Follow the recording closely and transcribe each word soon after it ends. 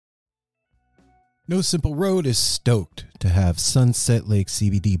No Simple Road is stoked to have Sunset Lake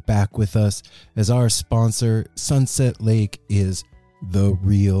CBD back with us as our sponsor. Sunset Lake is the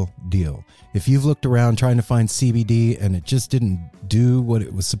real deal. If you've looked around trying to find CBD and it just didn't do what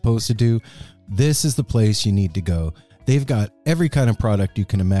it was supposed to do, this is the place you need to go. They've got every kind of product you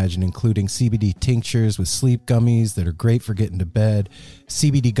can imagine, including CBD tinctures with sleep gummies that are great for getting to bed,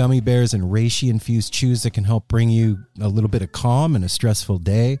 CBD gummy bears and reishi-infused chews that can help bring you a little bit of calm in a stressful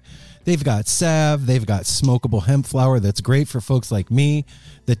day. They've got salve. They've got smokable hemp flower that's great for folks like me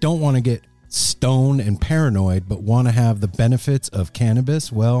that don't want to get stoned and paranoid but want to have the benefits of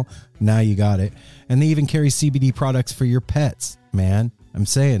cannabis. Well, now you got it. And they even carry CBD products for your pets, man. I'm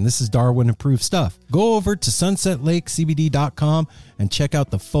saying this is Darwin approved stuff. Go over to sunsetlakecbd.com and check out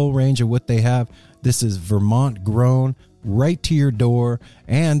the full range of what they have. This is Vermont grown, right to your door,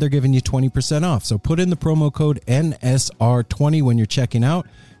 and they're giving you 20% off. So put in the promo code NSR20 when you're checking out.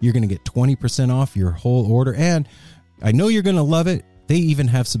 You're going to get 20% off your whole order. And I know you're going to love it. They even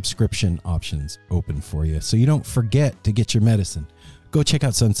have subscription options open for you, so you don't forget to get your medicine. Go check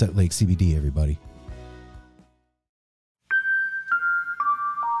out Sunset Lake CBD, everybody.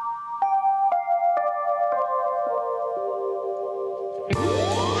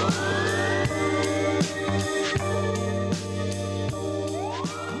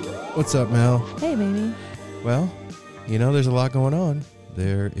 What's up, Mel? Hey, baby. Well, you know, there's a lot going on.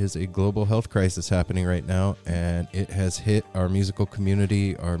 There is a global health crisis happening right now, and it has hit our musical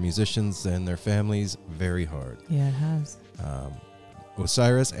community, our musicians and their families very hard. Yeah, it has.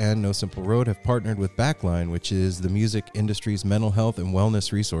 Osiris and No Simple Road have partnered with Backline, which is the music industry's mental health and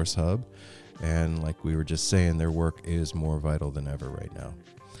wellness resource hub. And like we were just saying, their work is more vital than ever right now.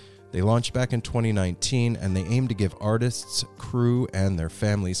 They launched back in 2019, and they aim to give artists, crew, and their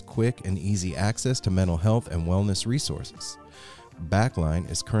families quick and easy access to mental health and wellness resources. Backline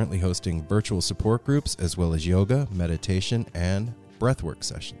is currently hosting virtual support groups as well as yoga, meditation, and breathwork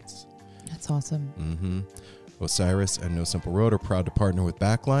sessions. That's awesome. Osiris and No Simple Road are proud to partner with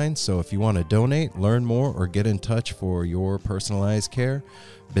Backline, so if you want to donate, learn more, or get in touch for your personalized care,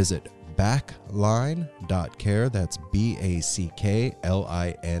 visit backline.care. That's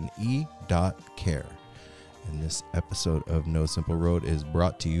BACKLINE.care. And this episode of No Simple Road is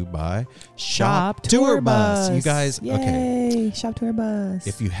brought to you by Shop Tour Bus. You guys, Yay, okay. Shop Tour Bus.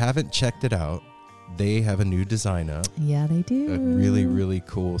 If you haven't checked it out, they have a new design up. Yeah, they do. A really, really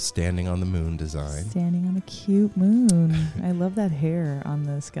cool standing on the moon design. Standing on the cute moon. I love that hair on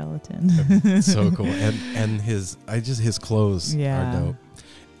the skeleton. So cool. And his clothes are dope.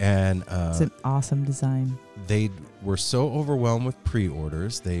 And it's an awesome design. They were so overwhelmed with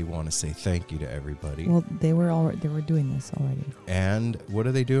pre-orders. They want to say thank you to everybody. Well, they were doing this already. And what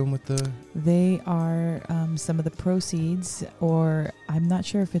are they doing with the? They are some of the proceeds, or I'm not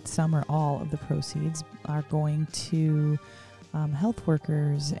sure if it's some or all of the proceeds, are going to health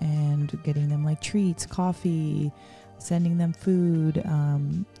workers and getting them like treats, coffee, sending them food,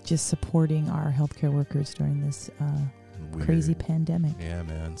 just supporting our healthcare workers during this crazy pandemic. Yeah,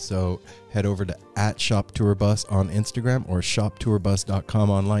 man. So head over to @ShopTourBus on Instagram or shoptourbus.com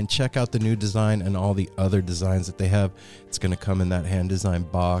online. Check out the new design and all the other designs that they have. It's going to come in that hand-designed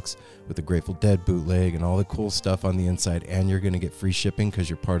box with the Grateful Dead bootleg and all the cool stuff on the inside. And you're going to get free shipping because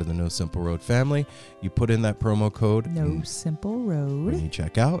you're part of the No Simple Road family. You put in that promo code. No Simple Road. When you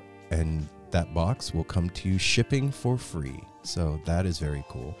check out, and that box will come to you shipping for free. So that is very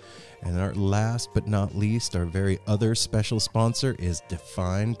cool. And our last but not least, our very other special sponsor is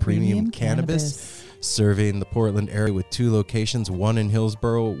Define Premium Cannabis, serving the Portland area with 2 locations, one in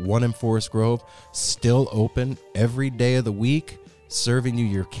Hillsboro, one in Forest Grove, still open every day of the week, serving you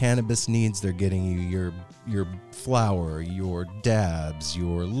your cannabis needs. They're getting you your flower, your dabs,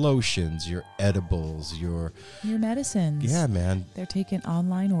 your lotions, your edibles, your medicines. Yeah, man. They're taking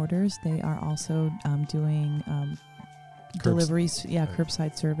online orders. They are also doing deliveries,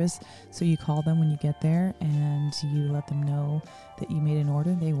 curbside service. So you call them when you get there and you let them know that you made an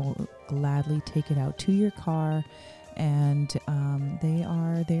order. They will gladly take it out to your car, and they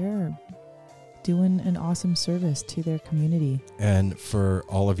are there doing an awesome service to their community. And for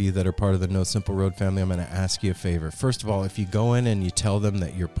all of you that are part of the No Simple Road family, I'm going to ask you a favor. First of all, if you go in and you tell them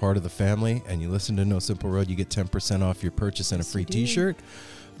that you're part of the family and you listen to No Simple Road, you get 10% off your purchase and a free t-shirt.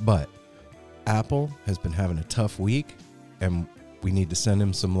 But Apple has been having a tough week, and we need to send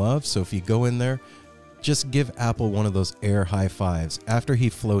him some love. So if you go in there, just give Apple one of those air high fives after he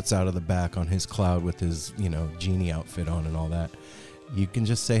floats out of the back on his cloud with his, genie outfit on and all that. You can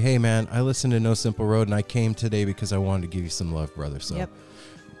just say, hey, man, I listened to No Simple Road, and I came today because I wanted to give you some love, brother. So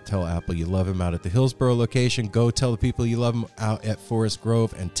Tell Apple you love him out at the Hillsborough location. Go tell the people you love him out at Forest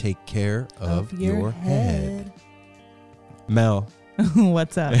Grove, and take care of your head. Mel.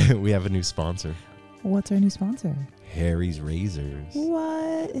 What's up? We have a new sponsor. What's our new sponsor? Harry's Razors.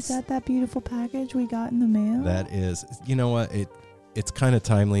 What? Is that beautiful package we got in the mail? That is. You know what? It's kind of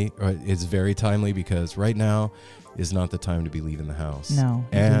timely. Or it's very timely because right now is not the time to be leaving the house. No,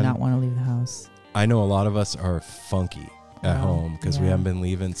 I do not want to leave the house. I know a lot of us are funky at home because we haven't been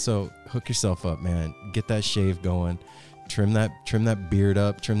leaving. So hook yourself up, man. Get that shave going. Trim that beard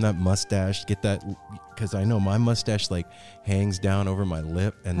up. Trim that mustache. Get that, because I know my mustache like hangs down over my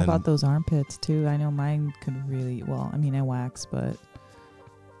lip. And How about those armpits too? I know mine could really. Well, I mean, I wax, but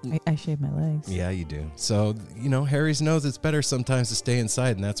I shave my legs. Yeah, you do. So, Harry's knows it's better sometimes to stay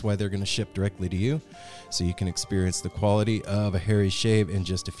inside, and that's why they're going to ship directly to you, so you can experience the quality of a Harry's shave in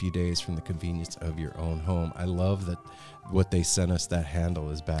just a few days from the convenience of your own home. I love that what they sent us, that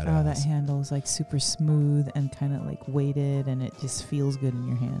handle is badass. Oh, that handle is like super smooth and kind of like weighted, and it just feels good in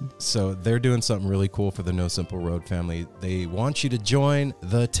your hand. So they're doing something really cool for the No Simple Road family. They want you to join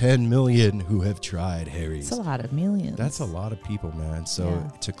the 10 million who have tried Harry's. That's a lot of millions. That's a lot of people, man. So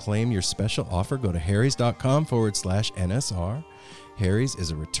to claim your special offer, go to harrys.com/NSR. Harry's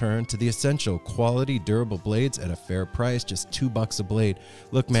is a return to the essential quality, durable blades at a fair price, just $2 a blade.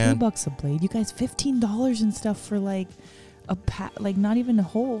 Look, man. $2 a blade. You guys, $15 and stuff for like a like not even a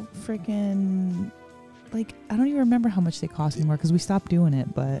whole freaking, like, I don't even remember how much they cost anymore because we stopped doing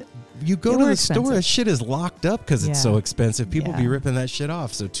it, but you go to the store, that shit is locked up because it's so expensive. People be ripping that shit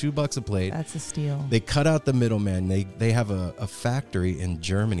off. So $2 a blade. That's a steal. They cut out the middleman. They have a factory in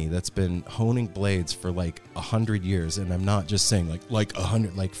Germany that's been honing blades for like 100 years. And I'm not just saying like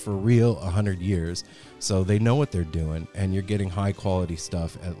 100, like for real 100 years. So they know what they're doing, and you're getting high quality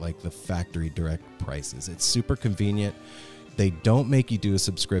stuff at like the factory direct prices. It's super convenient. They don't make you do a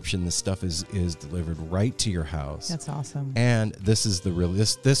subscription. This stuff is delivered right to your house. That's awesome. And this is the real.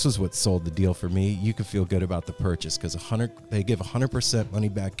 This was what sold the deal for me. You can feel good about the purchase because they give 100% money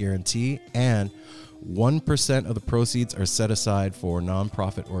back guarantee, and 1% of the proceeds are set aside for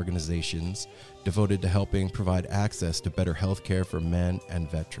nonprofit organizations devoted to helping provide access to better health care for men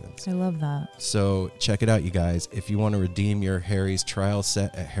and veterans. I love that. So check it out, you guys. If you want to redeem your Harry's trial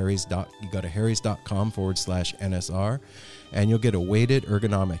set at you go to harrys.com/NSR, and you'll get a weighted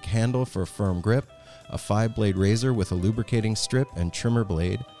ergonomic handle for a firm grip, a 5-blade razor with a lubricating strip and trimmer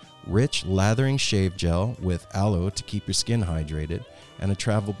blade, rich lathering shave gel with aloe to keep your skin hydrated, and a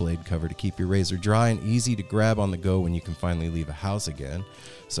travel blade cover to keep your razor dry and easy to grab on the go when you can finally leave a house again.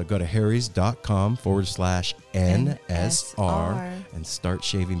 So go to harrys.com/NSR and start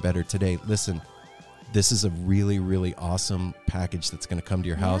shaving better today. Listen, this is a really, really awesome package that's going to come to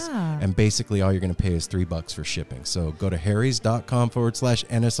your house. And basically all you're going to pay is $3 for shipping. So go to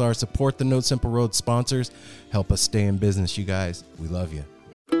harrys.com/NSR. Support the No Simple Road sponsors. Help us stay in business, you guys. We love you.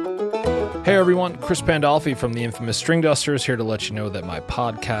 Hey everyone, Chris Pandolfi from the infamous String Dusters here to let you know that my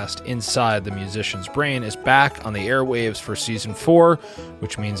podcast, Inside the Musician's Brain, is back on the airwaves for Season 4,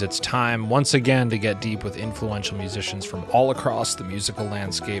 which means it's time once again to get deep with influential musicians from all across the musical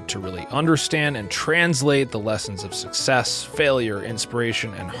landscape to really understand and translate the lessons of success, failure,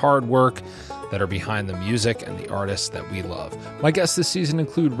 inspiration, and hard work that are behind the music and the artists that we love. My guests this season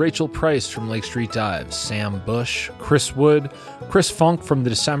include Rachel Price from Lake Street Dives, Sam Bush, Chris Wood, Chris Funk from The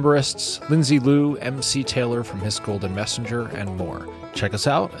Decemberists, Lindsay Liu, MC Taylor from His Golden Messenger, and more. Check us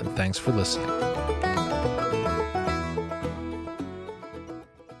out, and thanks for listening.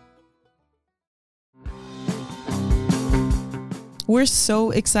 We're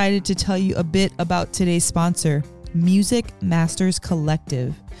so excited to tell you a bit about today's sponsor, Music Masters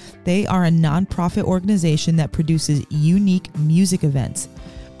Collective. They are a nonprofit organization that produces unique music events,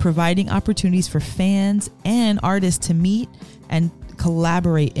 providing opportunities for fans and artists to meet and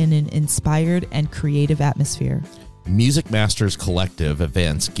collaborate in an inspired and creative atmosphere. Music Masters Collective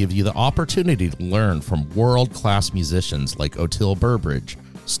events give you the opportunity to learn from world-class musicians like Otil Burbridge,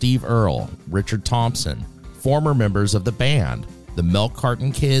 Steve Earle, Richard Thompson, former members of the band, the Milk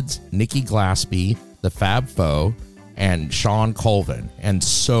Carton Kids, Nikki Glaspie, the Fab Four, and Sean Colvin, and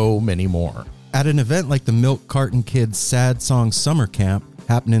so many more. At an event like the Milk Carton Kids Sad Song Summer Camp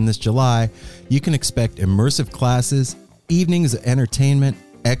happening this July, you can expect immersive classes, evenings of entertainment,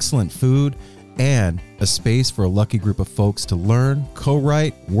 excellent food, and a space for a lucky group of folks to learn,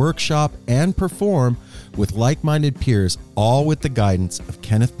 co-write, workshop, and perform with like-minded peers, all with the guidance of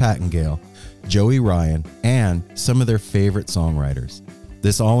Kenneth Pattengale, Joey Ryan, and some of their favorite songwriters.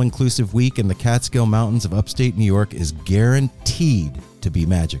 This all-inclusive week in the Catskill Mountains of upstate New York is guaranteed to be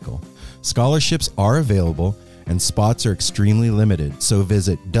magical. Scholarships are available, and spots are extremely limited. So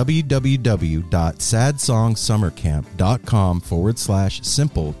visit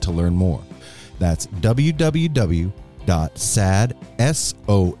www.sadsongssummercamp.com/simple to learn more. That's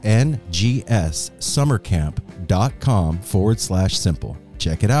www.sadsongssummercamp.com/simple.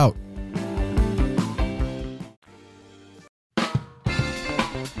 Check it out.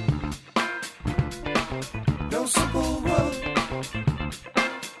 No simple road.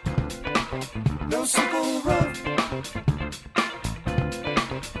 No simple road.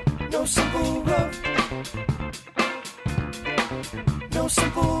 No simple road. No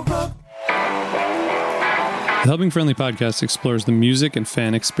simple road. The Helping Friendly podcast explores the music and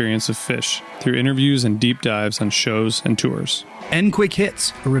fan experience of Phish through interviews and deep dives on shows and tours. And Quick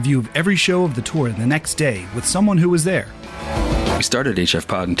Hits, a review of every show of the tour the next day with someone who was there. We started HF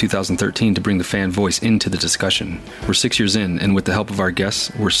Pod in 2013 to bring the fan voice into the discussion. We're 6 years in, and with the help of our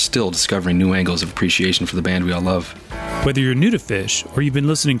guests, we're still discovering new angles of appreciation for the band we all love. Whether you're new to Phish or you've been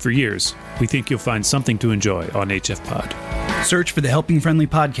listening for years, we think you'll find something to enjoy on HF Pod. Search for the Helping Friendly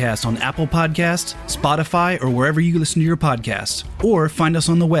podcast on Apple Podcasts, Spotify, or wherever you listen to your podcasts, or find us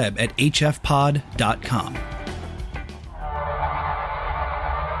on the web at hfpod.com.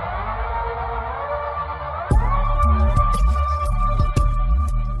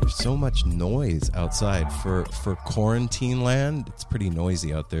 So much noise outside for quarantine land. It's pretty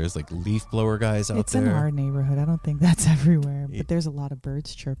noisy out there. There's like leaf blower guys out It's there. in our neighborhood. I don't think that's everywhere, but there's a lot of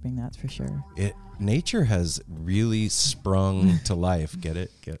birds chirping, that's for sure. Nature has really sprung to life. Get it?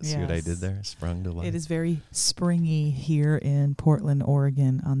 See what I Yes. did there? Sprung to life. It is very springy here in Portland,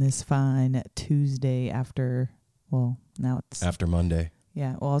 Oregon on this fine Tuesday after Monday.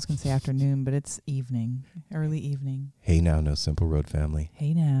 Yeah, well, I was going to say afternoon, but it's evening, early evening. Hey now, No Simple Road family.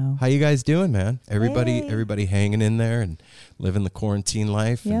 Hey now. How you guys doing, man? Hey. Everybody hanging in there and living the quarantine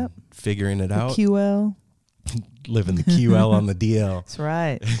life and figuring it out. QL. Living the QL on the DL. That's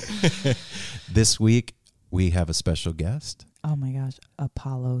right. This week, we have a special guest. Oh my gosh.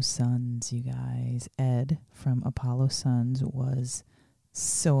 Apollo Suns, you guys. Ed from Apollo Suns was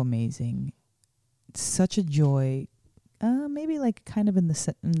so amazing. Such a joy. Maybe like kind of in the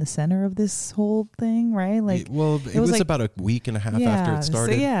center of this whole thing, right? Like, it was like, about a week and a half after it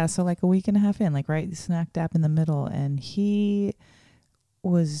started. So like a week and a half in, like right smack dab in the middle, and he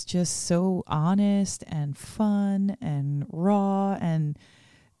was just so honest and fun and raw and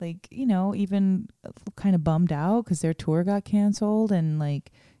like, you know, even kind of bummed out because their tour got canceled, and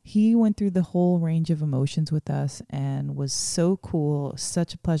like he went through the whole range of emotions with us and was so cool.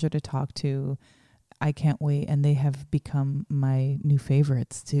 Such a pleasure to talk to. I can't wait, and they have become my new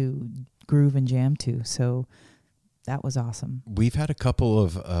favorites to groove and jam to. So that was awesome. We've had a couple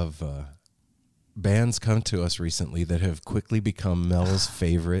of bands come to us recently that have quickly become Mel's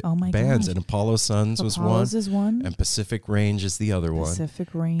favorite bands. God. And Apollo Suns was one. Is one. And Pacific Range is the other one.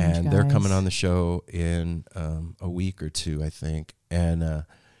 Pacific Range, and they're coming on the show in a week or two, I think. And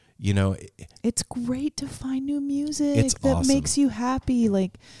you know, it's great to find new music that awesome. Makes you happy.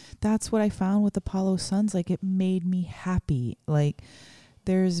 Like, that's what I found with Apollo Suns. Like, it made me happy. Like,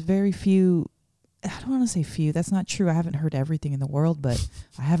 there's very few, I don't want to say few, that's not true. I haven't heard everything in the world, but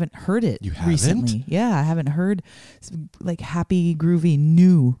I haven't heard it recently. Yeah, I haven't heard like happy, groovy,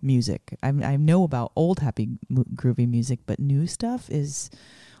 new music. I know about old happy, groovy music, but new stuff is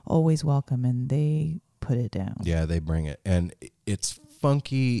always welcome, and they put it down. Yeah, they bring it. And it's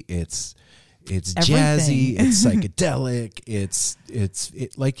funky, it's jazzy, it's psychedelic, it's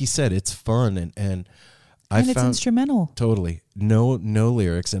like you said, it's fun, and it's instrumental. Totally. No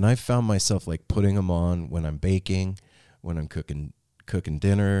lyrics, and I found myself like putting them on when I'm baking, when I'm cooking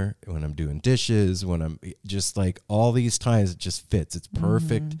dinner, when I'm doing dishes, when I'm just like all these times it just fits. It's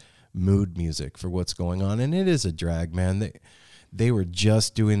perfect mood music for what's going on, and it is a drag, man. They were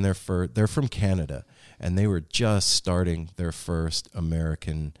just doing their first. They're from Canada, and they were just starting their first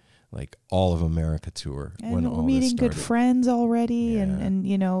American, like all of America tour. And when we're all meeting this started. good friends already, and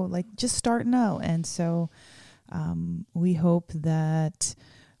you know, like just starting out. And so we hope that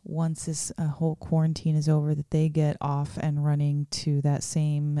once this whole quarantine is over, that they get off and running to that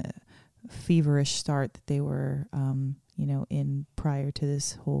same feverish start that they were, in prior to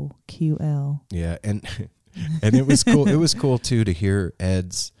this whole QL. Yeah, and it was cool. It was cool too to hear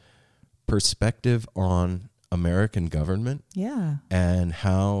Ed's perspective on American government. Yeah. And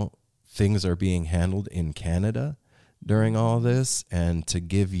how things are being handled in Canada during all this, and to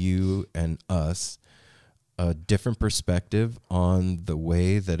give you and us a different perspective on the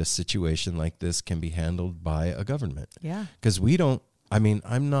way that a situation like this can be handled by a government. Yeah. Because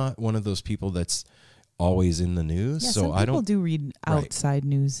I'm not one of those people that's always in the news. Yeah, so some I people don't do read Right. outside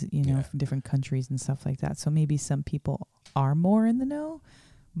news, Yeah. from different countries and stuff like that. So maybe some people are more in the know,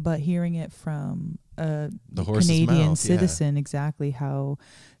 but hearing it from a The horse's Canadian mouth, citizen, exactly how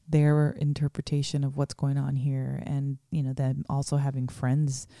their interpretation of what's going on here, and them also having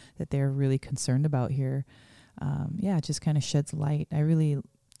friends that they're really concerned about here, it just kind of sheds light.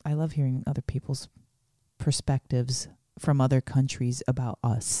 I love hearing other people's perspectives from other countries about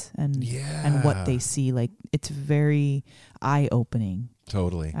us and what they see. Like, it's very eye-opening.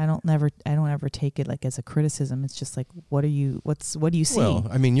 Totally. I don't ever take it like as a criticism. It's just like, what do you see? Well,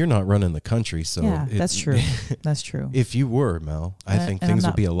 I mean, you're not running the country, so yeah, that's true. That's true. If you were, Mel, I think and things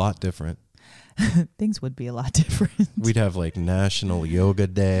I'm would be a lot different. Things would be a lot different. We'd have like National Yoga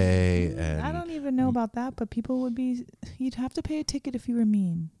Day, and I don't even know about that, but people would be. You'd have to pay a ticket if you were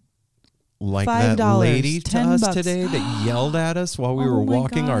mean. like $5, that lady to us $10. today that yelled at us while we were Oh my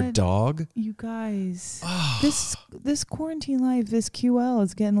walking our God. dog. You guys, this quarantine life, this QL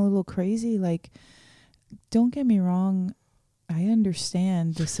is getting a little crazy. Like, don't get me wrong, I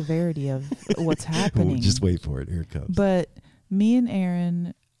understand the severity of what's happening. Just wait for it. Here it comes. But me and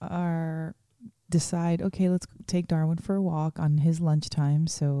Aaron decide, okay, let's take Darwin for a walk on his lunchtime.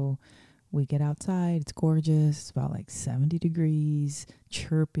 So we get outside. It's gorgeous. It's about like 70 degrees,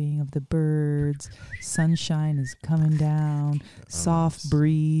 chirping of the birds. Sunshine is coming down, soft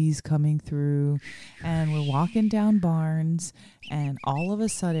breeze coming through. And we're walking down Barnes, and all of a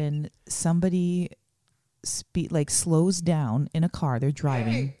sudden somebody slows down in a car. They're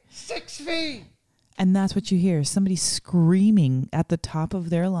driving. Hey, 6 feet. And that's what you hear. Somebody screaming at the top of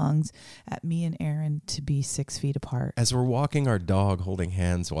their lungs at me and Aaron to be 6 feet apart. As we're walking our dog, holding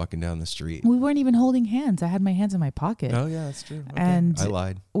hands, walking down the street. We weren't even holding hands. I had my hands in my pocket. Oh, yeah, that's true. Okay. And I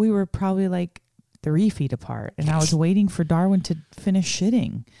lied. we were probably like 3 feet apart. And I was waiting for Darwin to finish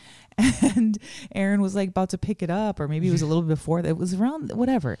shitting. And Aaron was like about to pick it up, or maybe it was a little bit before that. It was around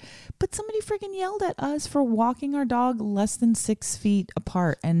whatever. But somebody freaking yelled at us for walking our dog less than 6 feet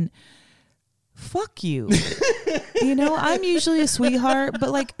apart. And fuck you. I'm usually a sweetheart,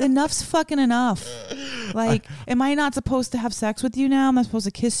 but like, enough's fucking enough. Like, am I not supposed to have sex with you now? I'm not supposed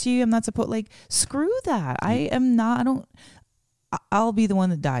to kiss you. I'm not supposed, screw that. I'll be the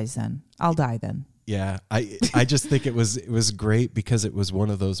one that dies then. I'll die then. Yeah, I just think it was great because it was one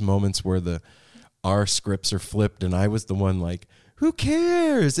of those moments where our scripts are flipped, and I was the one like, who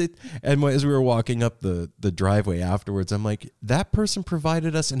cares? And as we were walking up the driveway afterwards, I'm like, that person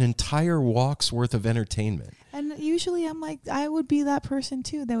provided us an entire walk's worth of entertainment. And usually I'm like, I would be that person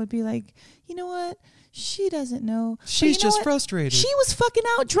too. That would be like, you know what? She doesn't know. She's just frustrated. She was fucking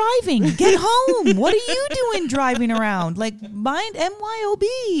out driving. Get home. What are you doing driving around? Like, mind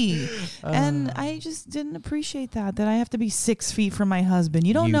MYOB. And I just didn't appreciate that I have to be 6 feet from my husband.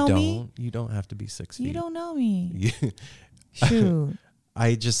 You don't know me. You don't have to be 6 feet. You don't know me. Shoot.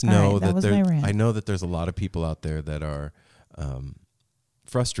 I just know that was my rant. I know that there's a lot of people out there that are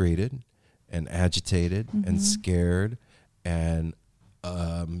frustrated and agitated and scared and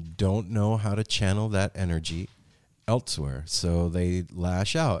don't know how to channel that energy elsewhere, so they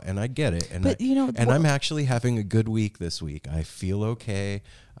lash out, and I get it. And I'm actually having a good week this week. I feel okay.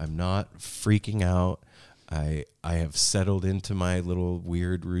 I'm not freaking out. I have settled into my little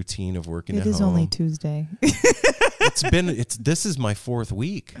weird routine of working at home. It is only Tuesday. This is my 4th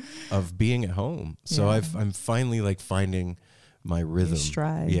week of being at home, so Yeah. I'm finally finding my rhythm. Your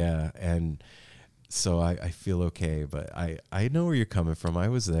stride. Yeah, and so I feel okay, but I know where you're coming from. I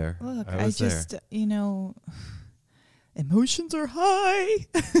was there. Look, I was just, emotions are high.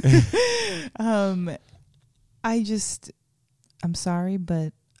 I'm sorry,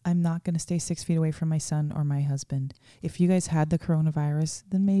 but I'm not going to stay 6 feet away from my son or my husband. If you guys had the coronavirus,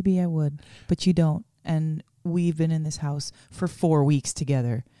 then maybe I would, but you don't. And we've been in this house for 4 weeks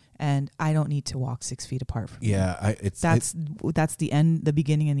together, and I don't need to walk 6 feet apart from you. Yeah, That's the end, the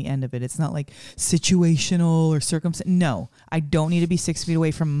beginning and the end of it. It's not like situational or circumstance. No, I don't need to be 6 feet away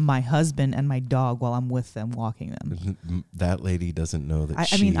from my husband and my dog while I'm with them, walking them. That lady doesn't know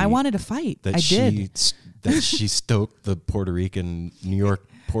that. I wanted to fight. I did. That she stoked the New York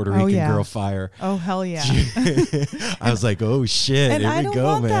Puerto Rican girl fire. Oh, hell yeah. I was like, oh shit, and here I we don't go,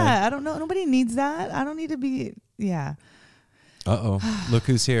 want man. that. I don't know. Nobody needs that. I don't need to be. Yeah. Uh-oh. Look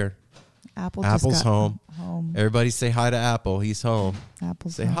who's here. Apple's home. Everybody say hi to Apple. He's home.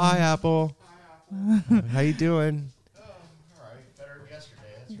 Apple's say home. hi, Apple. How you doing? All right, better than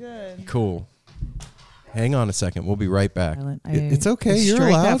yesterday. Good. Cool. Hang on a second. We'll be right back. It's okay. Strike You're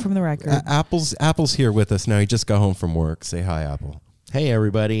allowed. that from the record. Apple's here with us now. He just got home from work. Say hi, Apple. Hey,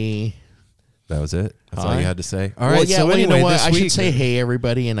 everybody. That was it. That's all you had to say. All well, right. Yeah, so well, anyway, you know what? this I week, should say hey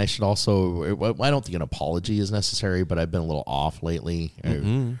everybody, and I should also. I don't think an apology is necessary, but I've been a little off lately.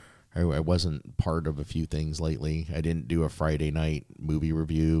 I wasn't part of a few things lately. I didn't do a Friday night movie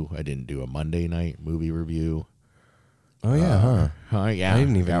review. I didn't do a Monday night movie review. Oh yeah, Yeah. I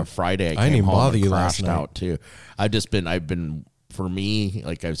didn't even Friday. I didn't even bother you last last night. out too. I've been for me,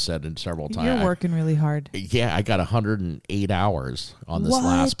 like I've said in several times. You're working really hard. Yeah, I got 108 hours on this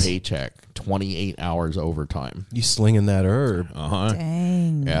last paycheck. 28 hours overtime. You slinging that herb?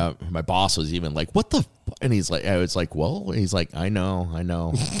 Dang. Yeah, my boss was even like, "What the?" And he's like, "I was like, well," he's like, "I know."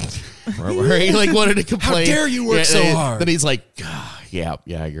 Right? He like wanted to complain. How dare you work so hard? Then he's like, "Yeah,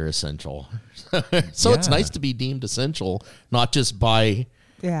 you're essential." So it's nice to be deemed essential, not just by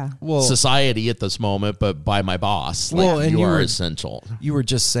society at this moment, but by my boss. Like, and you are essential. You were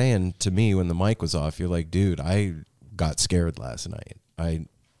just saying to me when the mic was off, you're like, "Dude, I got scared last night."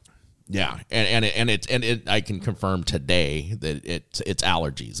 Yeah, and I can confirm today that it's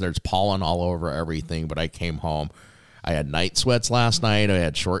allergies. There's pollen all over everything. But I came home, I had night sweats last night. I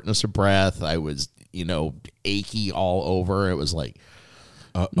had shortness of breath. I was achy all over. It was like,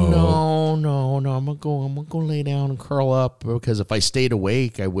 no, I'm gonna go lay down and curl up, because if I stayed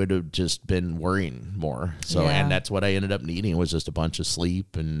awake, I would have just been worrying more. So and that's what I ended up needing, was just a bunch of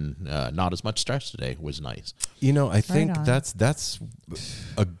sleep and not as much stress today. It was nice. I think that's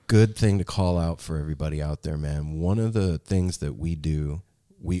a good thing to call out for everybody out there, man. One of the things that we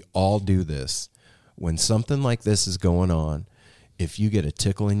all do this when something like this is going on. If you get a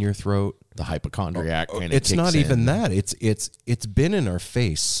tickle in your throat, the hypochondriac kind of it's not even that. It's been in our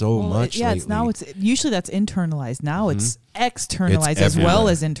face so much. Yeah, lately. it's usually that's internalized. Now it's externalized as well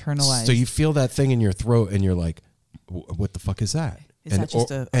as internalized. So you feel that thing in your throat, and you're like, "What the fuck is that?" Is that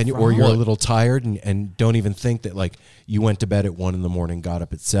just or you're a little tired and don't even think that, like, you went to bed at 1 a.m, got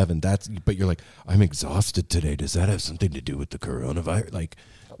up at 7. But you're like, "I'm exhausted today. Does that have something to do with the coronavirus?" Like.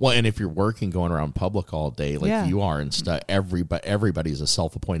 Well, and if you're working, going around public all day, like you are and stuff, everybody's a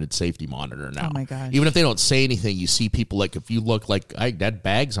self-appointed safety monitor now. Oh my gosh! Even if they don't say anything, you see people, like, if you look like I had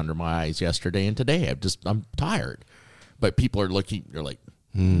bags under my eyes yesterday and today, I'm tired, but people are looking. You're like,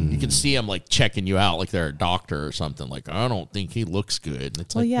 you can see them like checking you out, like they're a doctor or something. Like, I don't think he looks good. And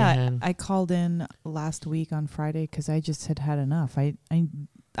it's man. I called in last week on Friday because I just had enough. I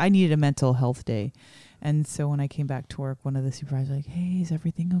needed a mental health day. And so when I came back to work, one of the supervisors was like, "Hey, is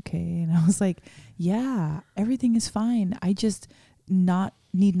everything okay?" And I was like, "Yeah, everything is fine. I just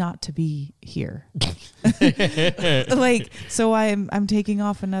need not to be here." So I'm taking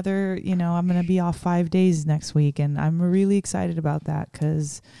off another, I'm going to be off 5 days next week. And I'm really excited about that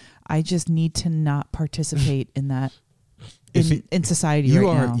because I just need to not participate in that in society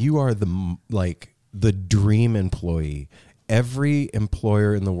now. You are the dream employee. Every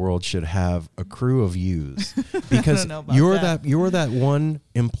employer in the world should have a crew of yous, because you're that one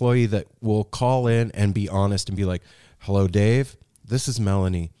employee that will call in and be honest and be like, "Hello, Dave. This is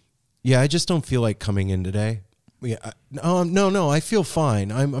Melanie. Yeah, I just don't feel like coming in today. Yeah, no, I feel fine.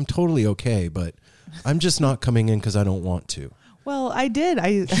 I'm totally okay, but I'm just not coming in because I don't want to." Well, I did.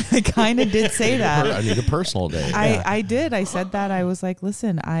 I kind of did say that. I need a personal day. I did. I said that. I was like,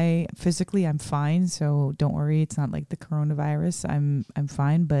 "Listen, I'm fine, so don't worry. It's not like the coronavirus. I'm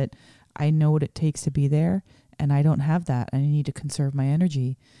fine, but I know what it takes to be there, and I don't have that. I need to conserve my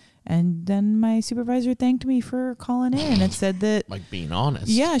energy." And then my supervisor thanked me for calling in and said that, like, being honest.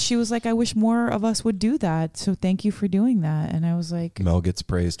 Yeah, she was like, "I wish more of us would do that. So thank you for doing that." And I was like, Mel gets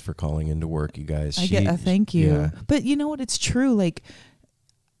praised for calling into work, you guys. I get a thank you. Yeah. But you know what? It's true. Like,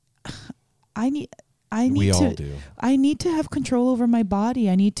 We all do. I need to have control over my body.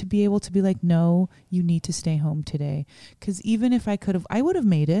 I need to be able to be like, "No, you need to stay home today." Because even if I would have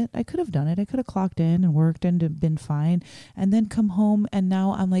made it. I could have done it. I could have clocked in and worked and been fine, and then come home, and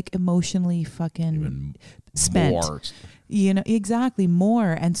now I'm like emotionally fucking even spent. More. Exactly,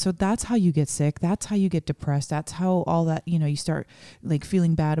 more. And so that's how you get sick. That's how you get depressed. That's how all that, you start like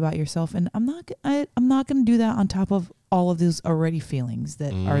feeling bad about yourself. And I'm not going to do that on top of all of those already feelings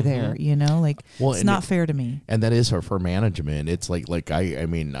that are there, it's not fair to me. And that is for management. It's like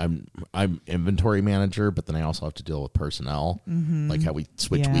I'm inventory manager, but then I also have to deal with personnel, like how we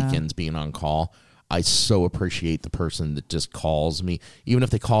switch weekends being on call. I so appreciate the person that just calls me, even if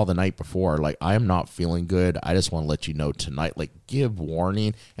they call the night before, like, "I am not feeling good. I just want to let you know tonight," like, give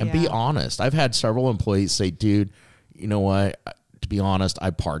warning and be honest. I've had several employees say, "Dude, you know what? To be honest,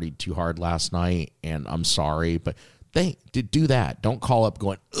 I partied too hard last night and I'm sorry," but they do that. Don't call up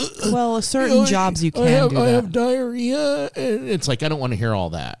going, "Well, certain jobs you can do that. I have diarrhea." And it's like, I don't want to hear all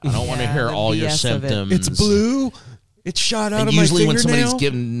that. I don't want to hear all your symptoms. It's blue. It shot out And of my usually fingernail. when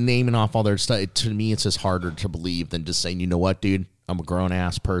somebody's naming off all their stuff, to me, it's just harder to believe than just saying, you know what, dude? I'm a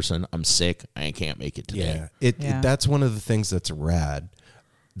grown-ass person. I'm sick. I can't make it today. Yeah. That's one of the things that's rad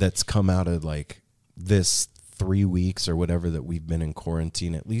that's come out of like this 3 weeks or whatever that we've been in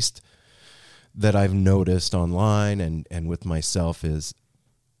quarantine, at least that I've noticed online and with myself, is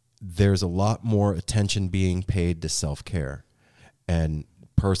there's a lot more attention being paid to self-care and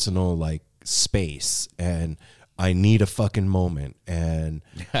personal like space, and I need a fucking moment, and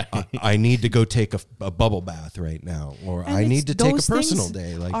I need to go take a bubble bath right now, or And I need to take a those personal things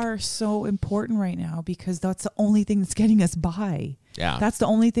day. Like, are so important right now because that's the only thing that's getting us by. Yeah. That's the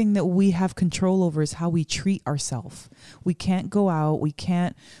only thing that we have control over is how we treat ourselves. We can't go out. We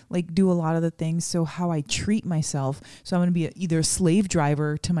can't like do a lot of the things. So how I treat myself. So I'm going to be either a slave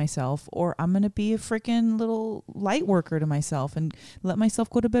driver to myself, or I'm going to be a freaking little light worker to myself and let myself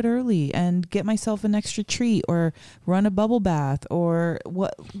go to bed early and get myself an extra treat, or run a bubble bath, or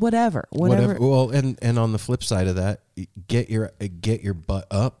whatever. Well, and on the flip side of that, get your butt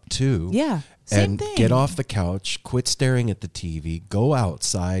up too. Yeah. Same and thing. get off the couch, quit staring at the TV, go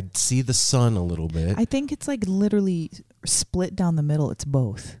outside, see the sun a little bit. I think it's like literally split down the middle. It's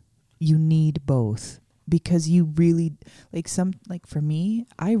both. You need both because you really like for me,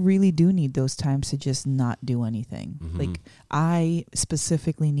 I really do need those times to just not do anything. Mm-hmm. Like I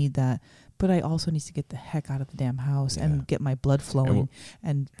specifically need that. But I also need to get the heck out of the damn house and get my blood flowing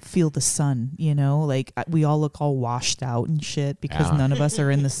and feel the sun, you know? Like, we all look all washed out and shit because none of us are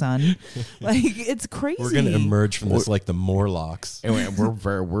in the sun. Like, it's crazy. We're going to emerge from this like the Morlocks. And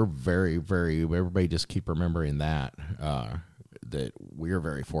we're very, very, everybody just keep remembering that we're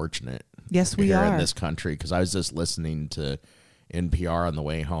very fortunate. Yes, we here are. in this country, because I was just listening to NPR on the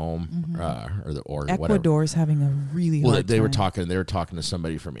way home, or Ecuador's having a really hard they time. were talking to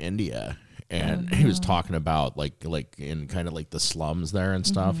somebody from India, and he was talking about like in kind of like the slums there and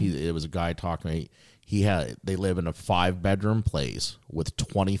stuff. It was a guy talking. They live in a 5-bedroom place with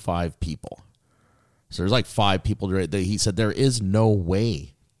 25 people. So there's like 5 people. He said there is no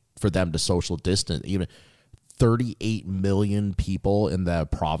way for them to social distance. Even 38 million people in the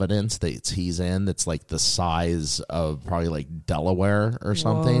Providence that he's in, that's like the size of probably like Delaware or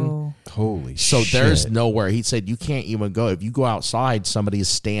something. Whoa. Holy so shit. there's nowhere. He said you can't even go. If you go outside, somebody is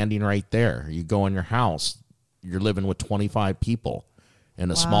standing right there. You go in your house, you're living with 25 people in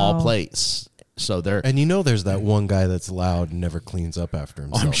a small place. So there, and there's that one guy that's loud and never cleans up after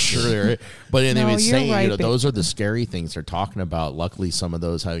himself. I'm sure there. But No, anyway, you're saying right, those are the scary things they're talking about. Luckily, some of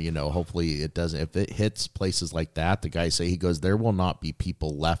those, hopefully it doesn't. If it hits places like that, the guy he goes, there will not be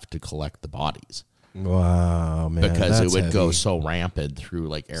people left to collect the bodies. Wow, man, because it that's would go heavy. so rampant through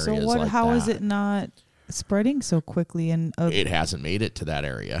like areas. So what? Like How that. is it not spreading so quickly? And It hasn't made it to that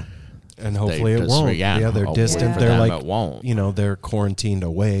area. And hopefully it won't. Yeah, They're distant. for They're them, like, it won't. They're quarantined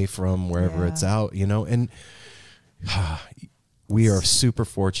away from wherever it's out, and we are super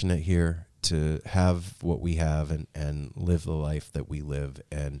fortunate here to have what we have and live the life that we live.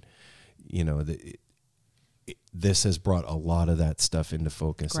 And, this has brought a lot of that stuff into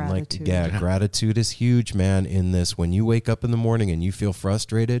focus. Gratitude. And gratitude is huge, man, in this. When you wake up in the morning and you feel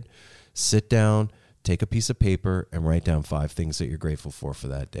frustrated, sit down, take a piece of paper and write down 5 things that you're grateful for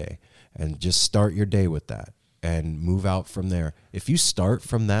that day. And just start your day with that and move out from there. If you start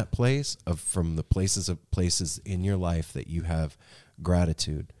from that place, from the places in your life that you have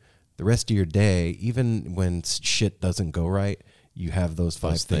gratitude, the rest of your day, even when shit doesn't go right, you have those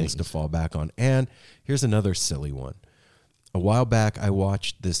 5 things to fall back on. And here's another silly one. A while back, I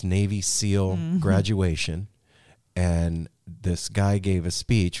watched this Navy SEAL graduation, and this guy gave a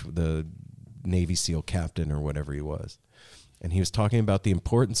speech, the Navy SEAL captain or whatever he was. And he was talking about the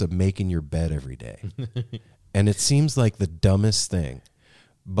importance of making your bed every day. And it seems like the dumbest thing,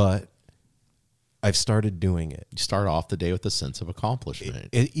 but I've started doing it. You start off the day with a sense of accomplishment.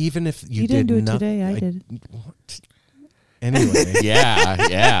 Even if you didn't do it nothing, today, I did. Anyway. Yeah.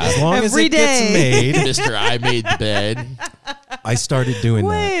 As long Every as it gets day. made, Mr. I made the bed. I started doing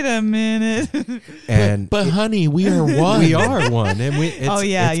that. Wait a minute. And But honey, we are one. we are one. And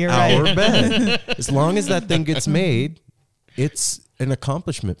it's you're our right. bed. As long as that thing gets made, it's an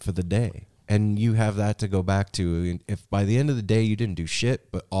accomplishment for the day. And you have that to go back to. If by the end of the day you didn't do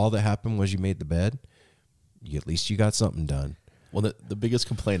shit, but all that happened was you made the bed, at least you got something done. Well, the biggest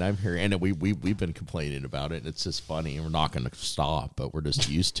complaint I'm hearing, and we've been complaining about it, and it's just funny, and we're not going to stop, but we're just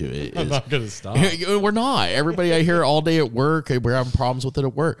used to it. I'm not going to stop. We're not. Everybody I hear all day at work, we're having problems with it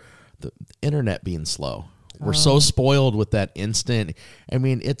at work. The internet being slow. We're so spoiled with that instant. I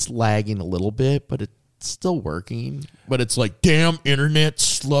mean, it's lagging a little bit, but it's still working. But it's like, damn, internet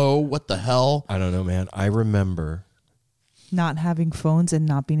slow. What the hell? I don't know, man. I remember not having phones and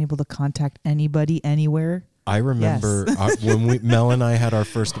not being able to contact anybody anywhere. I remember when Mel and I had our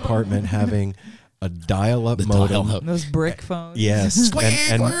first apartment having a dial-up modem. Those brick phones. Yes.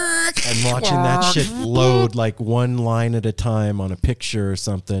 and watching that shit load like one line at a time on a picture or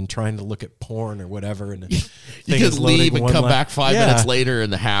something, trying to look at porn or whatever. And you could leave and come back 5 minutes later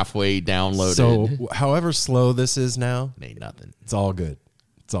and the halfway downloaded. So however slow this is now, ain't nothing. It's all good.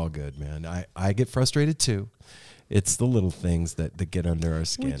 It's all good, man. I get frustrated too. It's the little things that get under our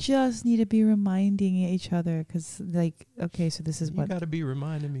skin. We just need to be reminding each other because, like, okay, so this is what... You got to be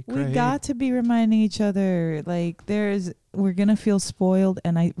reminding me, Craig. We got to be reminding each other. Like, we're going to feel spoiled,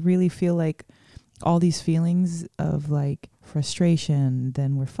 and I really feel like all these feelings of, like, frustration,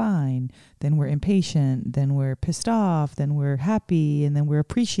 then we're fine, then we're impatient, then we're pissed off, then we're happy, and then we're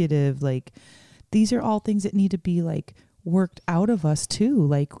appreciative. Like, these are all things that need to be, like, worked out of us, too,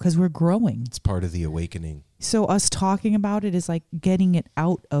 like, because we're growing. It's part of the awakening. So us talking about it is like getting it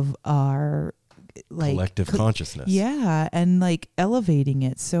out of our like collective consciousness. Yeah, and like elevating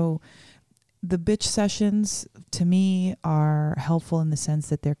it. So the bitch sessions to me are helpful in the sense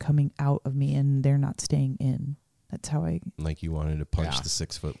that they're coming out of me and they're not staying in. That's how I... Like you wanted to punch the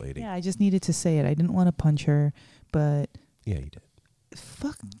 6-foot lady. Yeah, I just needed to say it. I didn't want to punch her, but... Yeah, you did.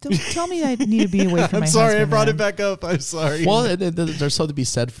 Fuck, don't tell me I need to be away from my husband. I'm sorry, I brought man. it back up. I'm sorry. Well, there's something to be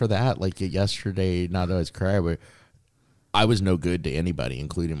said for that. Like yesterday, not that I was crying, but I was no good to anybody,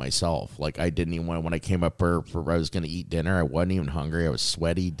 including myself. Like I didn't even when I came up for I was going to eat dinner, I wasn't even hungry. I was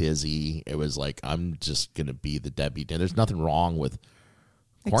sweaty, dizzy. It was like, I'm just going to be the Debbie. There's nothing wrong with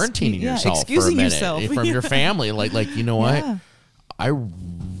quarantining yourself for a minute from your family. Like you know what? I'm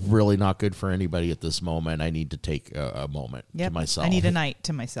really not good for anybody at this moment. I need to take a moment to myself. I need a night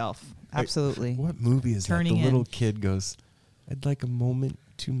to myself. Absolutely. What movie is Turning that? The little kid goes, I'd like a moment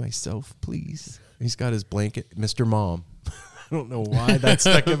to myself, please. He's got his blanket. Mr. Mom. I don't know why that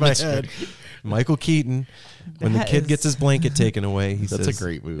stuck in my head. Michael Keaton. When the kid gets his blanket taken away, he says... That's a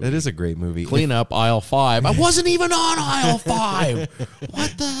great movie. It is a great movie. Clean up aisle 5. I wasn't even on aisle 5.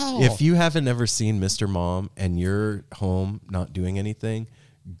 What the hell? If you haven't ever seen Mr. Mom and you're home not doing anything,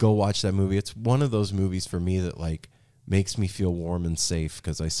 go watch that movie. It's one of those movies for me that like makes me feel warm and safe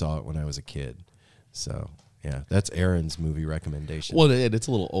because I saw it when I was a kid. So... yeah, that's Aaron's movie recommendation. Well, and it's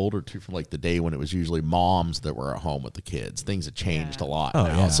a little older, too, from like the day when it was usually moms that were at home with the kids. Things have changed a lot now.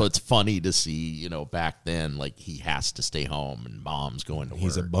 Yeah. So it's funny to see, back then, like he has to stay home and mom's going to work.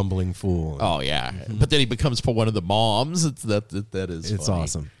 He's a bumbling fool. Oh, yeah. Mm-hmm. But then he becomes one of the moms. It's It's funny.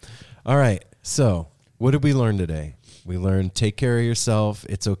 Awesome. All right. So what did we learn today? We learned take care of yourself.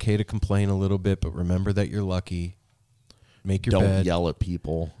 It's okay to complain a little bit, but remember that you're lucky. Make your bed. Don't yell at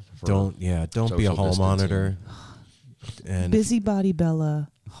people. Don't be a hall monitor. And busybody Bella,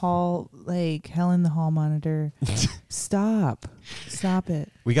 Helen the hall monitor. Stop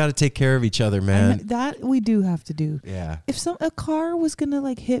it. We got to take care of each other, man. That we do have to do. Yeah. If a car was gonna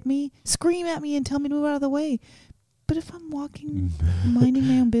hit me, scream at me and tell me to move out of the way. But if I'm walking, minding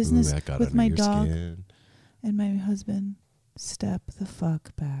my own business with my dog and my husband, step the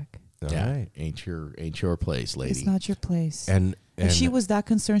fuck back. All right. Ain't your place, lady. It's not your place. And if she was that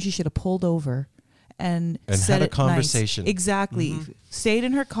concerned, she should have pulled over and had a conversation. Nice. Exactly. Mm-hmm. Stayed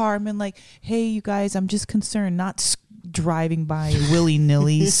in her car and been like, hey, you guys, I'm just concerned, not driving by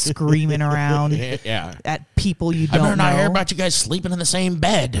willy-nilly screaming around at people you don't know. I better not hear about you guys sleeping in the same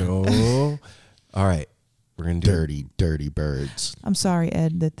bed. Oh. All right. We're going to do dirty birds. I'm sorry,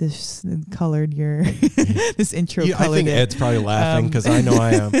 Ed, that this colored your this intro colored I think it. Ed's probably laughing because I know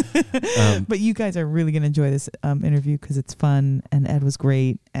I am. But you guys are really going to enjoy this interview because it's fun and Ed was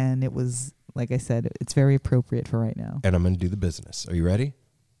great and it was, like I said, it's very appropriate for right now. And I'm going to do the business. Are you ready?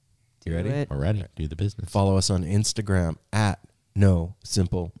 You ready? We're ready. Do the business. Follow us on Instagram at No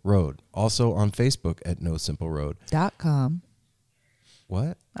Simple Road. Also on Facebook at No Simple Road. .com.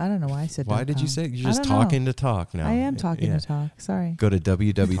 What? I don't know why I said Why did you say it? You're just talking to talk now. I am talking to talk. Sorry. Go to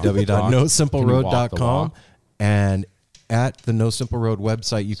www.nosimpleroad.com and at the No Simple Road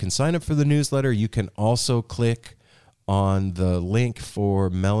website, you can sign up for the newsletter. You can also click on the link for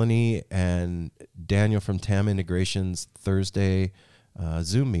Melanie and Daniel from TAM Integration's Thursday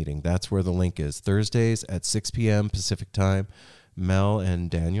Zoom meeting. That's where the link is. Thursdays at 6 p.m. Pacific time. Mel and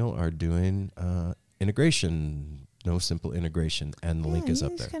Daniel are doing integration. No Simple Integration, and the link is up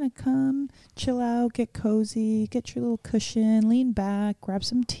there. You're just going to come, chill out, get cozy, get your little cushion, lean back, grab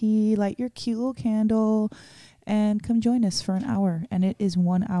some tea, light your cute little candle, and come join us for an hour. And it is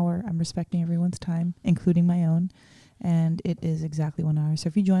 1 hour. I'm respecting everyone's time, including my own, and it is exactly 1 hour. So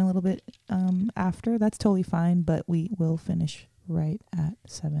if you join a little bit after, that's totally fine, but we will finish right at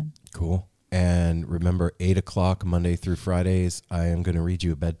 7. Cool. And remember, 8 o'clock, Monday through Fridays, I am going to read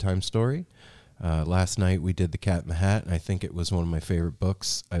you a bedtime story. Last night we did The Cat in the Hat, and I think it was one of my favorite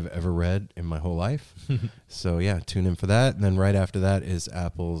books I've ever read in my whole life. So, yeah, tune in for that. And then right after that is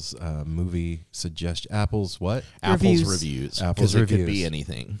Apple's movie suggestion. Apple's what? Apple's reviews. Apple's It reviews. could be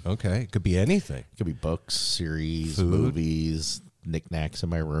anything. Okay, it could be anything. It could be books, series, Food. movies, knickknacks in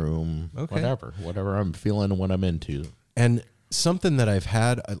my room, Okay. whatever I'm feeling and what I'm into. And something that I've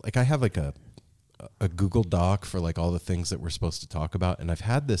had, like I have like a Google Doc for like all the things that we're supposed to talk about, and I've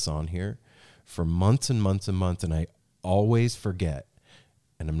had this on here for months and months and months, and I always forget,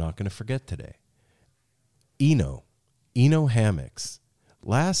 and I'm not going to forget today. Eno hammocks.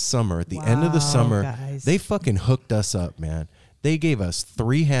 Last summer, at the end of the summer, guys. they fucking hooked us up, man. They gave us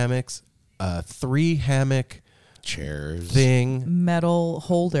 3 hammocks, 3 hammock Chairs. thing. Metal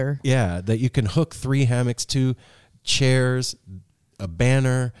holder. Yeah, that you can hook 3 hammocks to, chairs, a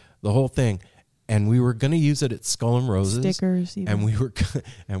banner, the whole thing. And we were going to use it at Skull and Roses. Stickers, even.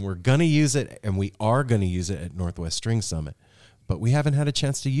 And we're going to use it, and we are going to use it at Northwest String Summit. But we haven't had a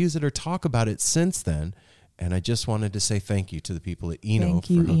chance to use it or talk about it since then. And I just wanted to say thank you to the people at Eno Thank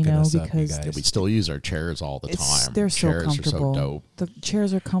for you, hooking Eno, us up, you because- guys. Yeah, we still use our chairs all the time. They're so chairs comfortable. are so dope. The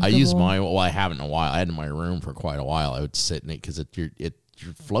chairs are comfortable. I use mine. Well, I haven't in a while. I had it in my room for quite a while. I would sit in it because you're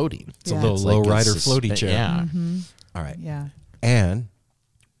floating. It's a little low rider floaty chair. Yeah. All right. Yeah. And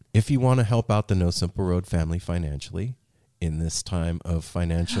if you want to help out the No Simple Road family financially in this time of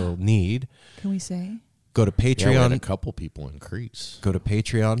financial need, Can we say? go to Yeah, we had Patreon. a couple people increase. Go to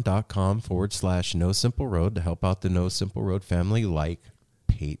patreon.com/No Simple Road to help out the No Simple Road family, like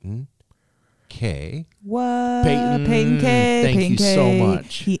Peyton K. What? Peyton, K. thank Peyton you K. so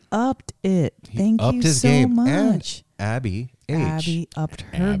much. He upped it. Thank upped you his so game. much. And Abby H. Abby upped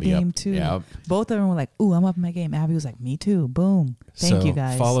her Abby game up- too. yep. Both of them were like, "Ooh, I'm upping my game." Abby was like, "Me too." Boom. Thank So you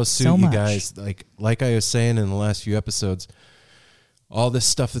guys. follow suit, so you much. guys. Like I was saying in the last few episodes, all this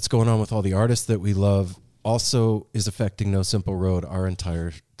stuff that's going on with all the artists that we love also is affecting No Simple Road. Our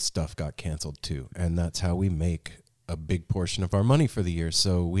entire stuff got canceled too, and that's how we make a big portion of our money for the year.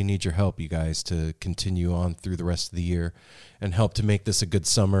 So we need your help, you guys, to continue on through the rest of the year and help to make this a good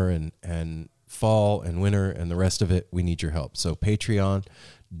summer and fall and winter and the rest of it. We need your help. So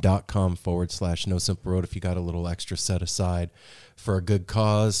patreon.com/No Simple Road if you got a little extra set aside for a good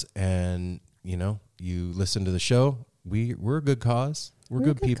cause, and you listen to the show. We're a good cause. We're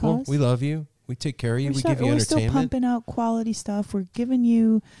good a good people. cause. We love you. We take care of you. We give you We're still entertainment. pumping out quality stuff. We're giving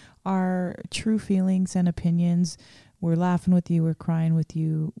you our true feelings and opinions. We're laughing with you. We're crying with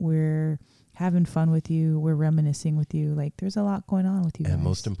you. We're having fun with you. We're reminiscing with you. Like, there's a lot going on with you guys. And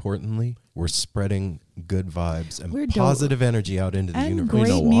most importantly, we're spreading good vibes and We're dope. positive energy out into the And universe. great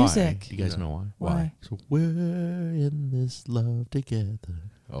You know why? music. Do you guys know why? Why? So we're in this love together.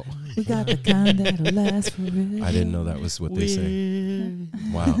 Oh, We got the kind that'll last forever. I didn't know that was what they say.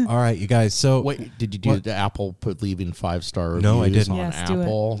 Wow. All right, you guys. So Wait, did you do What? the Apple leaving 5-star reviews No, I didn't. on Yes, do it.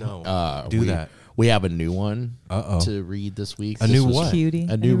 Apple? No, do that. We have a new one Uh-oh. to read this week. A This new was what? Cutie.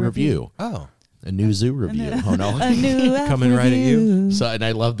 A new review. Oh, A new zoo review. Oh, no. A new app Coming right at you. review. So, and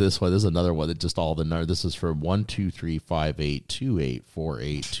I love this one. This is another one that just all the numbers. This is from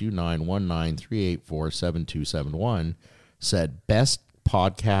 123582848291938472271. Said best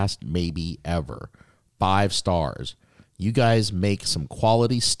podcast maybe ever. 5 stars. You guys make some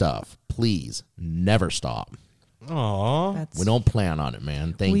quality stuff. Please never stop. aw. That's, We don't plan on it,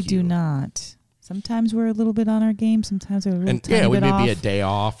 man. Thank you. we do not. Sometimes we're a little bit on our game. Sometimes we're a little And- tiny Yeah, we bit may off. be a day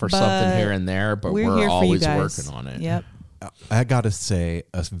off or something but here and there, but we're we're here for you always guys. working on it. Yep. I got to say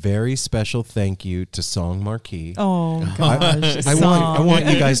a very special thank you to Song Marquee. Oh gosh. I Song. want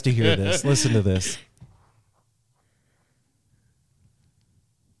you guys to hear this. Listen to this.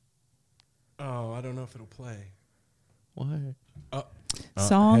 Oh, I don't know if it'll play. What?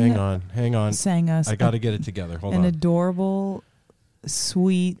 Song Hang on. sang us I got to get it together. Hold an on. adorable,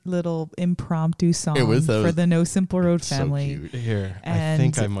 sweet little impromptu song It was for the No Simple Road So family. cute. Here, I And-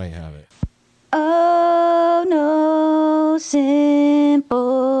 think I might have it. Oh, no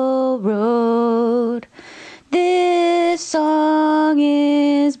simple road. This song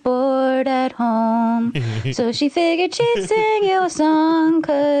is bored at home. So she figured she'd sing you a song,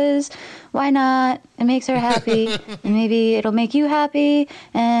 'cause why not? It makes her happy, and maybe it'll make you happy.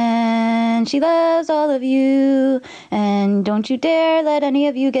 And she loves all of you, and don't you dare let any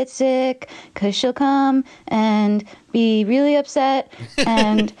of you get sick, 'cause she'll come and be really upset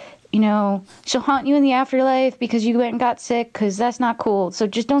and she'll haunt you in the afterlife because you went and got sick, because that's not cool. So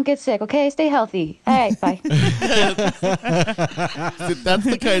just don't get sick, okay? Stay healthy. All right, bye. That's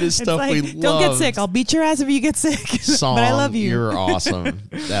the kind of stuff we love. Don't get sick. I'll beat your ass if you get sick. Song, but I love you. You're awesome.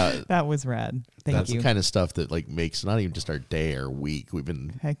 That was rad. Thank that's you. The kind of stuff that like makes not even just our day or week. We've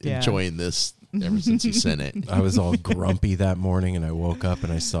been yeah. enjoying this ever since you sent it. I was all grumpy that morning, and I woke up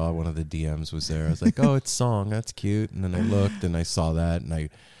and I saw one of the DMs was there. I was like, oh, it's Song. That's cute. And then I looked and I saw that, and I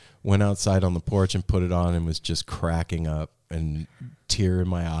went outside on the porch and put it on and was just cracking up and tear in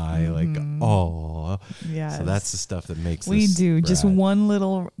my eye, like, oh. Yes. So that's the stuff that makes we this do. rad. Just one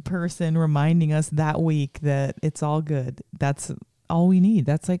little person reminding us that week that it's all good. That's all we need.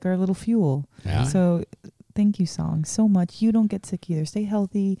 That's like our little fuel. Yeah. So thank you, Song, so much. You don't get sick either. Stay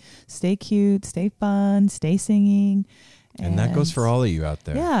healthy, stay cute, stay fun, stay singing. And that goes for all of you out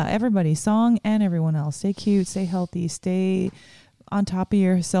there. Yeah, everybody, Song and everyone else. Stay cute, stay healthy, stay on top of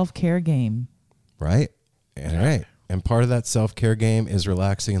your self-care game. Right. All right. And part of that self-care game is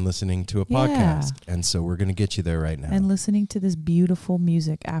relaxing and listening to a podcast. And so we're going to get you there right now. And listening to this beautiful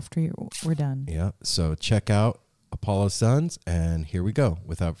music after we're done. Yeah. So check out Apollo Sons. And here we go.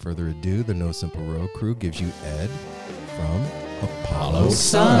 Without further ado, the No Simple Road crew gives you Ed from Apollo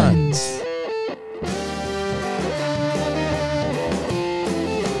Sons.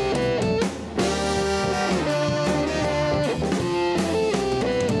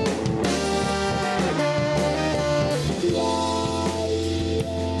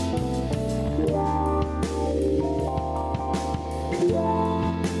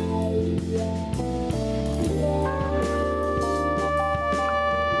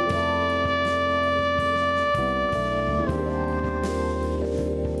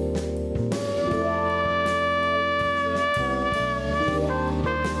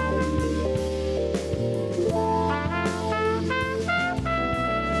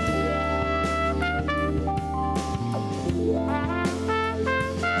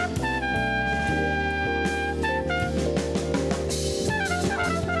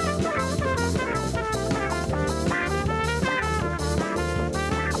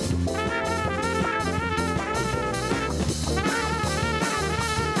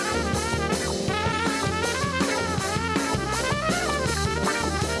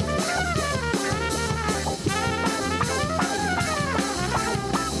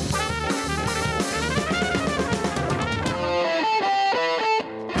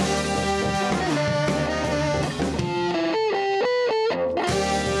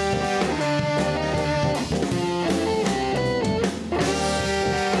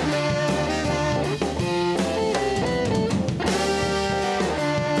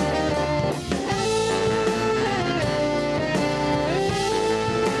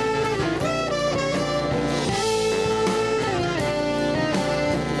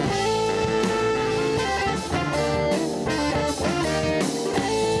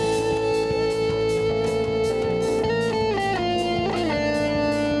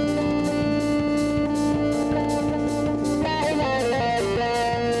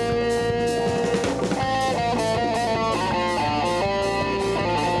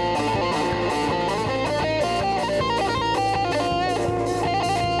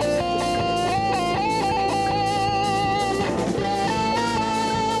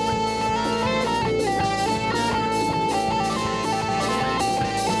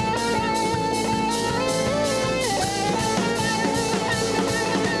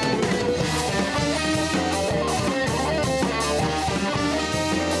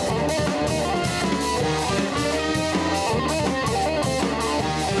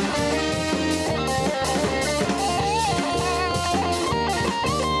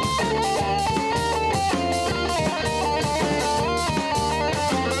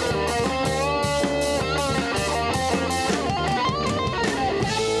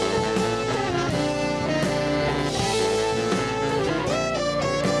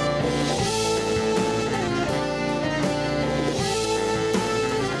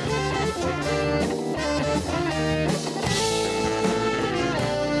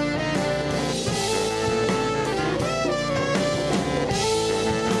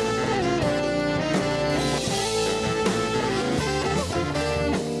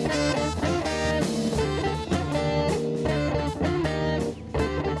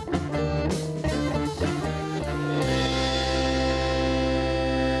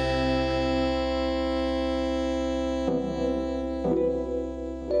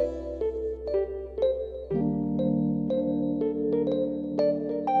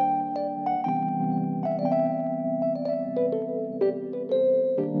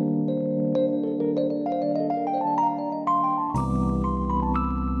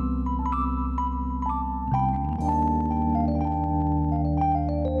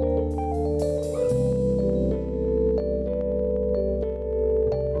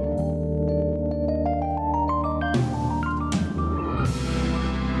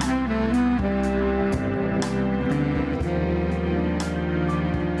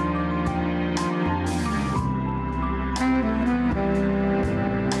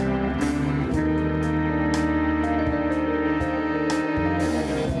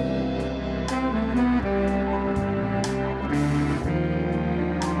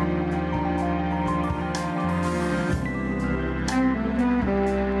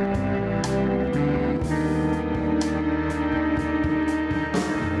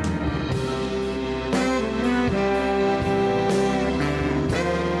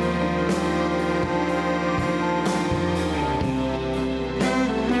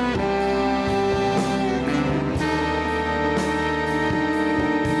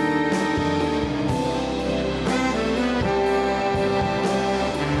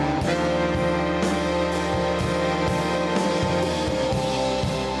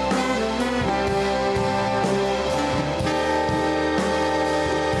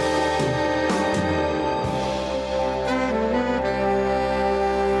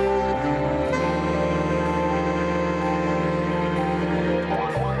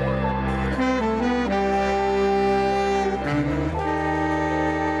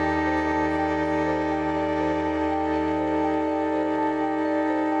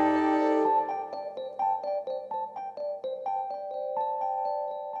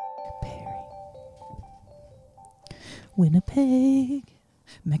 Winnipeg,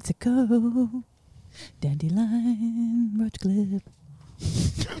 Mexico, Dandelion, Roach Cliff.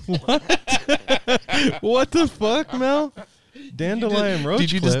 What the fuck, Mel? Dandelion Roach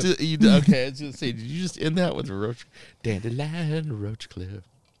Did you Cliff. just okay, I was going to say, did you just end that with Roach? Dandelion Roach Cliff.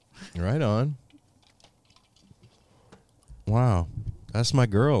 Right on. Wow. That's my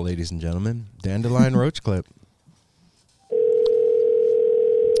girl, ladies and gentlemen. Dandelion Roach Clip.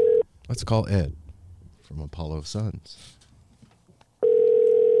 Let's call Ed from Apollo Sons.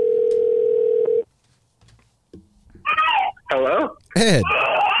 Hello? Ed,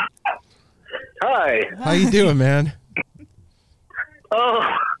 Hi. how you doing, man? Oh,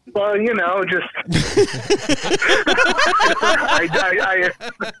 well, you know, just I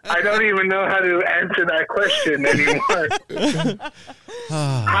don't even know how to answer that question anymore.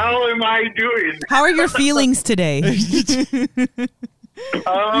 How am I doing? How are your feelings today?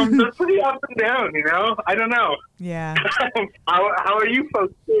 They're pretty up and down, you know? I don't know. Yeah. How are you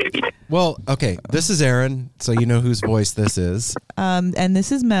folks doing? Well, okay, this is Aaron, so you know whose voice this is. And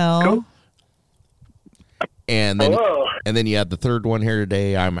this is Mel. Cool. And then, Hello. and then you had the third one here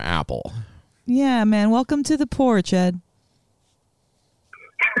today. I'm Apple. Yeah, man. Welcome to the porch, Ed.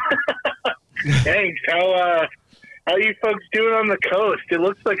 Thanks. How are you folks doing on the coast? It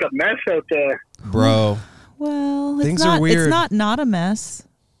looks like a mess out there. Bro, Well, Things are weird. It's not a mess.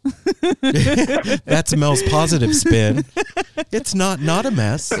 that's Mel's positive spin. It's not a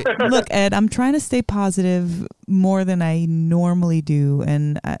mess. Look, Ed, I'm trying to stay positive more than I normally do,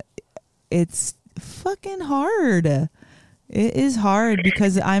 and it's fucking hard. It is hard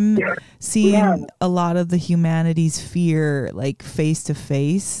because I'm seeing a lot of the humanity's fear like face to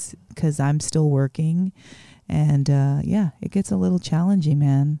face because I'm still working, and it gets a little challenging,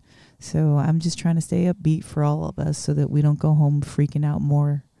 man. So I'm just trying to stay upbeat for all of us so that we don't go home freaking out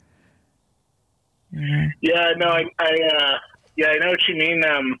more. You know? Yeah, no, I know what you mean.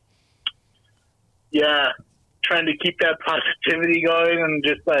 Trying to keep that positivity going and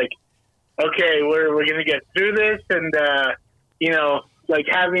just like, okay, we're gonna get through this, and like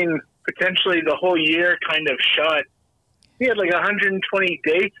having potentially the whole year kind of shot. We had like 120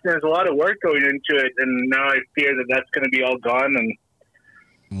 dates, and there's a lot of work going into it, and now I fear that that's going to be all gone. And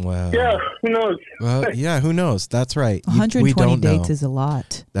Wow. yeah, who knows? Well, yeah, who knows? That's right. 120 we don't dates know. is a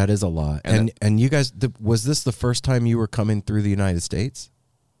lot. That is a lot. And you guys, was this the first time you were coming through the United States?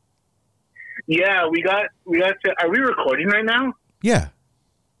 Yeah, we got to. Are we recording right now? Yeah.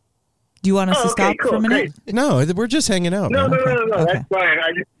 Do you want us to stop cool, for a minute? great. No, we're just hanging out. No, man. no. Okay. That's fine.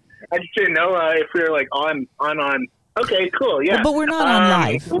 I just didn't know if we were like on. Okay, cool. Yeah, But we're not on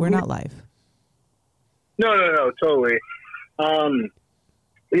live. We're not live. No, totally.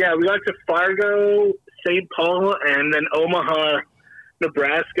 Yeah, we got to Fargo, St. Paul, and then Omaha,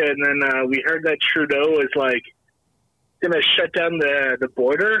 Nebraska, and then we heard that Trudeau was like going to shut down the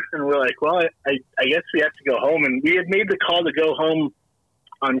border, and we're like, well, I guess we have to go home, and we had made the call to go home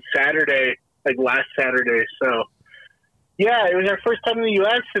on Saturday, like last Saturday. So yeah, it was our first time in the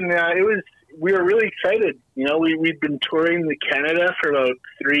U.S., and we were really excited. You know, we'd been touring Canada for about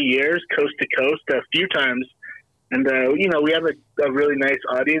 3 years, coast to coast, a few times. And, we have a really nice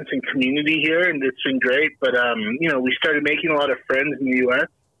audience and community here, and it's been great. But, we started making a lot of friends in the U.S.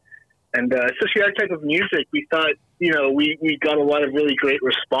 And especially our type of music, we thought, we got a lot of really great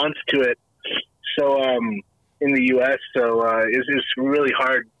response to it. So in the U.S., so it was really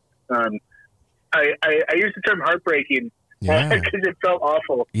hard. I use the term heartbreaking. Yeah. Because it felt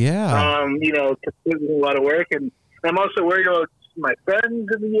awful. Yeah. It was a lot of work, and I'm also worried about my friends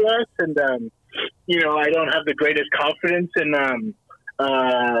in the U.S. and I don't have the greatest confidence in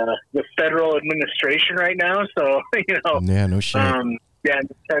the federal administration right now. So Yeah, no shit. I'm just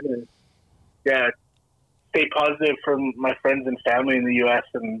trying to stay positive for my friends and family in the U.S.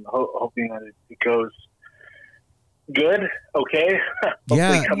 and hoping that it goes good. Okay,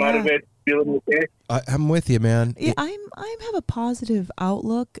 hopefully come out of it feeling okay. I'm with you, man. Yeah, I have a positive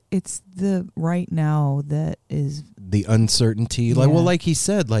outlook. It's the right now that is The uncertainty, like he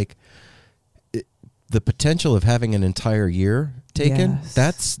said, the potential of having an entire year taken.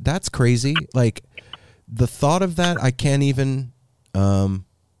 Yes. That's crazy. Like the thought of that, I can't even wrap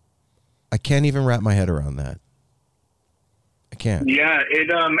my head around that. I can't. Yeah,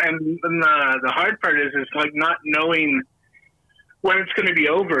 and the hard part is like not knowing when it's going to be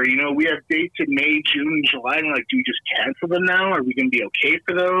over. We have dates in May, June, July, and like, do we just cancel them now? Are we going to be okay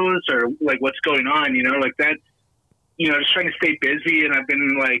for those, or like what's going on? Like that's just trying to stay busy, and I've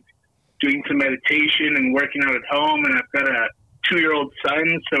been like doing some meditation and working out at home, and I've got a 2-year-old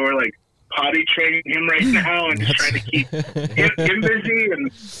son, so we're like potty training him right now and just trying to keep him busy.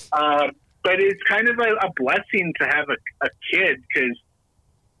 And but it's kind of a blessing to have a kid because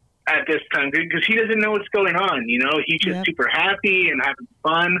at this time, because he doesn't know what's going on, you know, he's just super happy and having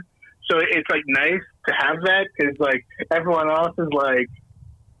fun. So it's like nice to have that because like everyone else is like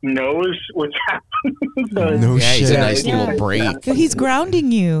knows what's happening. So he's a nice little break. So he's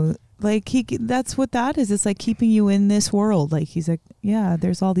grounding you. Like that's what that is. It's like keeping you in this world. Like he's like, yeah,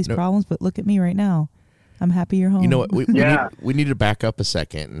 there's all these problems, but look at me right now. I'm happy you're home. You know what? We need to back up a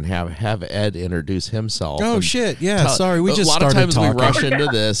second and have Ed introduce himself. Oh shit! Yeah, sorry, we just started a lot of times talking. we rush into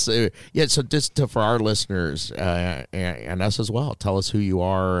this. Yeah, so just for our listeners and us as well, tell us who you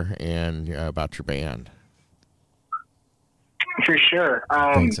are and about your band. For sure.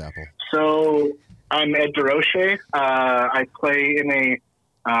 Thanks, Apple. So I'm Ed Durocher. I play in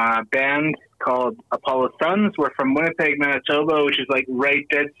a band called Apollo Suns. We're from Winnipeg, Manitoba, which is like right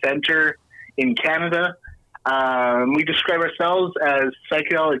dead center in Canada. We describe ourselves as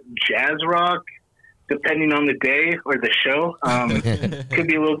psychedelic jazz rock, depending on the day or the show. Could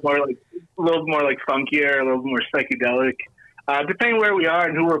be a little more like funkier, a little more psychedelic, depending where we are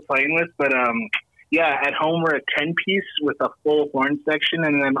and who we're playing with. But at home we're a 10-piece with a full horn section,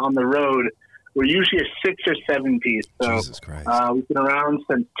 and then on the road we're usually a 6 or 7-piece. So Jesus Christ. We've been around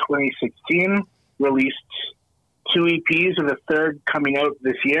since 2016. Released 2 EPs with a third coming out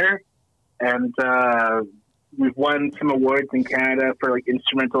this year, and we've won some awards in Canada for like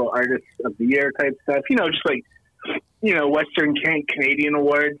instrumental artist of the year type stuff. You know, just like Western Canadian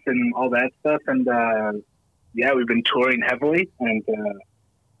awards and all that stuff. And we've been touring heavily, and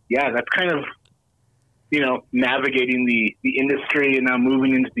that's kind of navigating the industry and now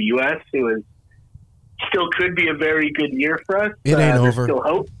moving into the U.S. It was still could be a very good year for us. It ain't over. Still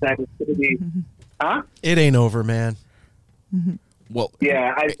hope that it's going to be. Huh? It ain't over, man. Well,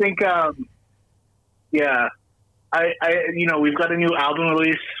 yeah, I think. We've got a new album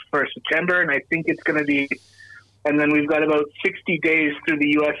release for September, and I think it's going to be. And then we've got about 60 days through the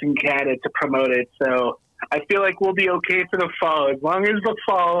U.S. and Canada to promote it. So I feel like we'll be okay for the fall, as long as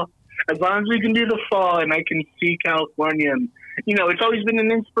we can do the fall, and I can see California. And it's always been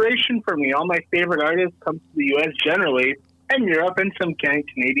an inspiration for me. All my favorite artists come to the U.S. generally, and Europe, and some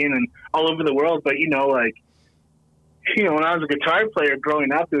Canadian, and all over the world. But when I was a guitar player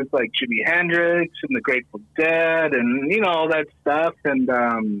growing up, it was like Jimi Hendrix and the Grateful Dead and, all that stuff. And,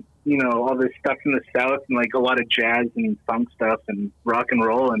 all this stuff in the South and like a lot of jazz and funk stuff and rock and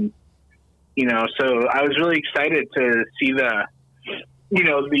roll. And, so I was really excited to see the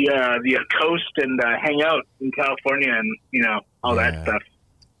coast and hang out in California and, all that stuff,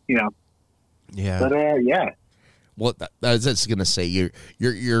 Yeah. But, Well, I was just gonna say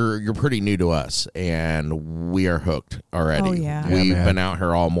you're pretty new to us, and we are hooked already. Oh, yeah. We've been out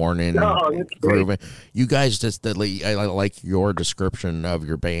here all morning that's grooving. You guys just I like your description of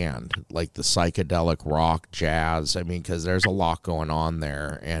your band, like the psychedelic rock jazz. I mean, because there's a lot going on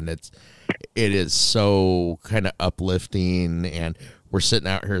there, and it is so kind of uplifting. And we're sitting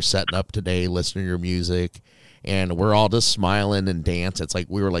out here setting up today, listening to your music, and we're all just smiling and dancing. It's like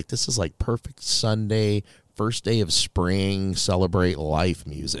we were like, this is like perfect Sunday. First day of spring, celebrate life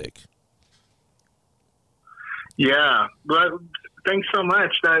music. Yeah, but thanks so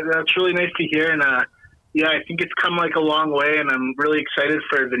much. That's really nice to hear. And I think it's come like a long way, and I'm really excited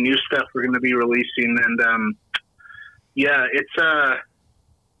for the new stuff we're going to be releasing. And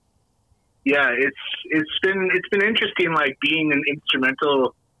it's been interesting, like being an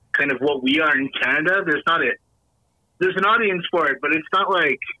instrumental kind of what we are in Canada. There's an audience for it, but it's not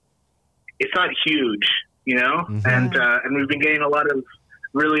huge. Mm-hmm. And we've been getting a lot of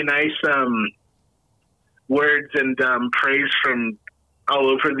really nice words and praise from all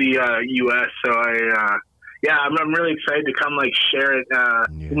over the U.S. So I'm really excited to come share it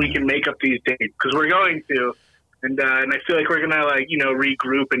when we can make up these dates, because we're going to, and I feel like we're gonna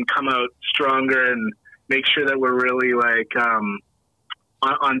regroup and come out stronger and make sure that we're really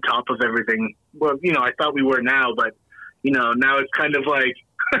on top of everything. Well, I thought we were now, but now it's kind of like.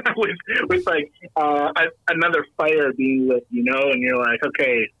 with another fire being lit, and you're like,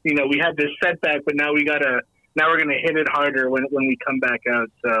 okay, we had this setback, but now we're gonna hit it harder when we come back out.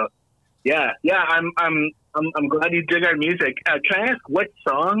 So I'm glad you dig our music. Can I ask what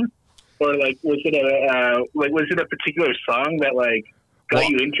song, or was it a particular song that got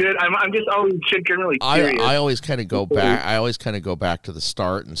you into it? I'm just always generally curious. I always kind of go back. I always kind of go back to the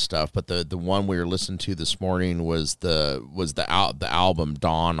start and stuff. But the one we were listening to this morning was the album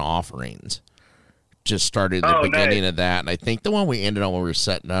Dawn Offerings. Just started the beginning of that, and I think the one we ended on when we were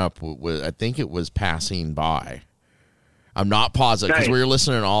setting up was, I think it was Passing By. I'm not positive because Nice. we were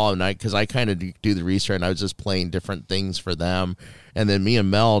listening all night because I kind of do the research and I was just playing different things for them. And then me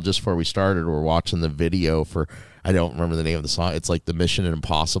and Mel, just before we started, were watching the video for, I don't remember the name of the song. It's like the Mission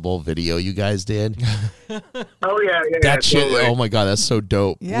Impossible video you guys did. Oh, yeah. That shit, totally. oh my God, that's so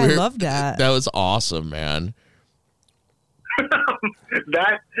dope. Yeah, I love that. That was awesome, man.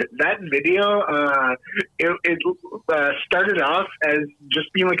 that video, it started off as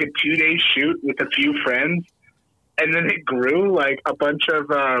just being like a 2-day shoot with a few friends, and then it grew. Like a bunch of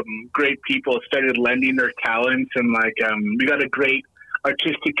great people started lending their talents, and like we got a great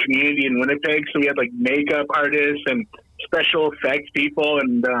artistic community in Winnipeg. So we had like makeup artists and special effects people,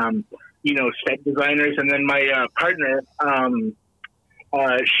 and set designers, and then my partner.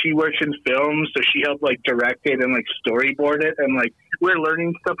 She works in film, so she helped like direct it and like storyboard it, and like we're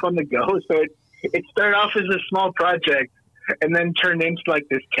learning stuff on the go. So it started off as a small project and then turned into like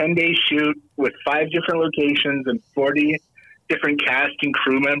this 10-day shoot with 5 different locations and 40 different cast and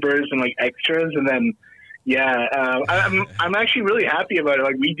crew members and like extras. And then I'm actually really happy about it.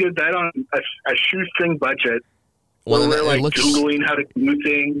 Like we did that on a shoestring budget. Well, we're like looks, Googling how to do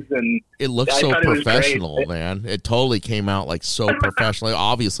things, and it looks so professional, man. It totally came out like so professional.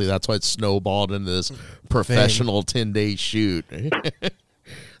 Obviously, that's why it snowballed into this professional 10-day shoot.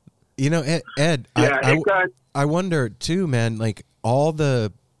 Ed, I wonder too, man. Like all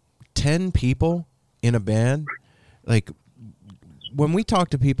the 10 people in a band, like when we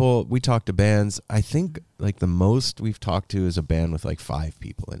talk to people, we talk to bands. I think like the most we've talked to is a band with like 5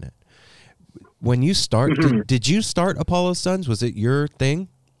 people in it. When you start, did you start Apollo Sons? Was it your thing?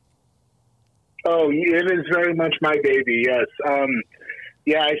 Oh, it is very much my baby, yes.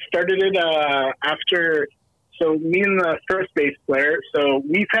 I started it after, so me and the first bass player, so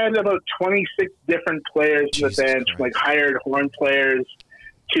we've had about 26 different players in the band, from like hired horn players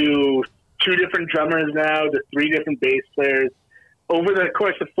to 2 different drummers now to 3 different bass players over the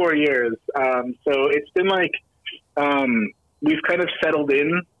course of 4 years. So it's been like, we've kind of settled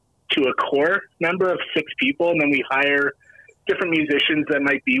in to a core number of 6 people, and then we hire different musicians that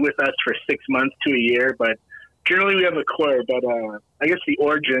might be with us for 6 months to a year. But generally we have a core. But I guess the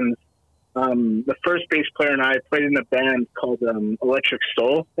origins, the first bass player and I played in a band called Electric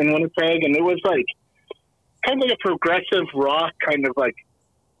Soul in Winnipeg, and it was like kind of like a progressive rock, kind of like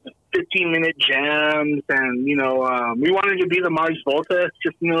 15-minute jams, and we wanted to be the Mars Volta. If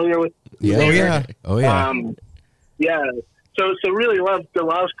you're familiar with? Oh yeah. So really loved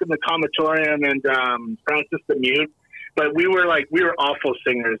Delavsk and the Comatorium and Francis the Mute, but we were awful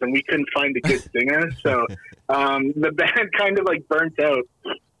singers and we couldn't find a good singer. So the band kind of like burnt out.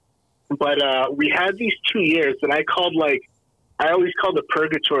 But we had these 2 years that I always called the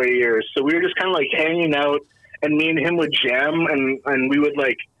purgatory years. So we were just kind of like hanging out, and me and him would jam, and we would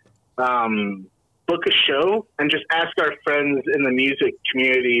like book a show and just ask our friends in the music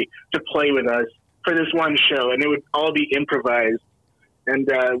community to play with us for this one show, and it would all be improvised. And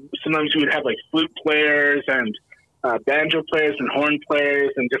sometimes we would have like flute players and banjo players and horn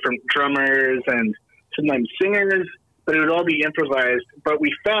players and different drummers and sometimes singers, but it would all be improvised. But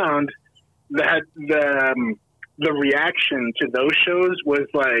we found that the reaction to those shows was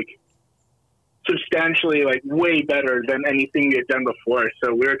like substantially like way better than anything we had done before.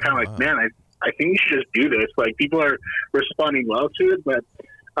 So we were kind of like, man, I think we should just do this. Like people are responding well to it, but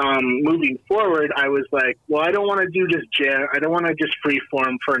moving forward, I was like, well, I don't want to do just jam. I don't want to just free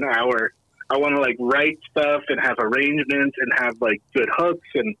form for an hour. I want to like write stuff and have arrangements and have like good hooks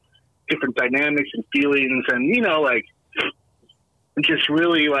and different dynamics and feelings and, like just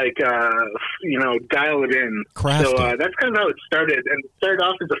really like, dial it in. Craft so it. that's kind of how it started. And it started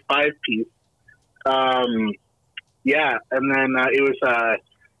off as a 5-piece. And then it was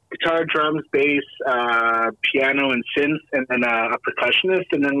guitar, drums, bass, piano, and synth, and then a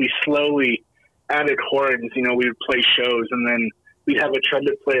percussionist. And then we slowly added horns. We would play shows, and then we'd have a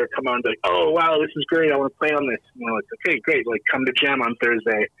trumpet player come on and be like, oh, wow, this is great. I want to play on this. And we're like, okay, great. Like, come to jam on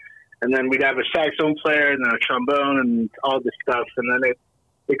Thursday. And then we'd have a saxophone player and then a trombone and all this stuff. And then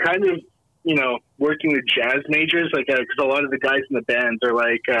it kind of, working with jazz majors, like, because a lot of the guys in the bands are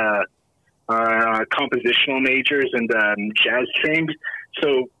like compositional majors and jazz trained.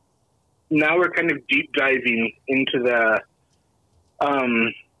 So now we're kind of deep diving into the,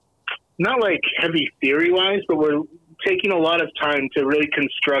 not like heavy theory wise, but we're taking a lot of time to really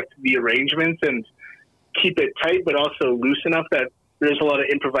construct the arrangements and keep it tight, but also loose enough that there's a lot of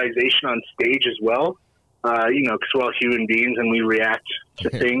improvisation on stage as well. Because we're all human beings and we react to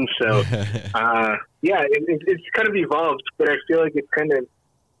things. So, it's kind of evolved, but I feel like it's kind of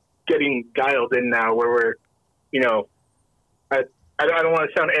getting dialed in now where we're, I don't want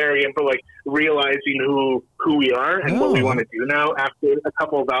to sound arrogant, but like realizing who we are and what we want to do now after a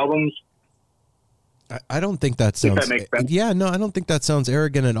couple of albums. I don't think that sounds. If that makes sense. Yeah, no, I don't think that sounds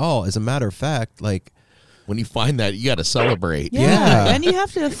arrogant at all. As a matter of fact, like when you find that, you got to celebrate. Yeah, and you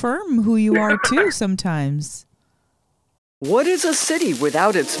have to affirm who you are too sometimes. What is a city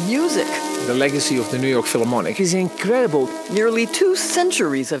without its music? The legacy of the New York Philharmonic is incredible. Nearly 2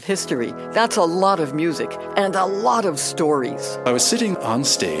 centuries of history. That's a lot of music and a lot of stories. I was sitting on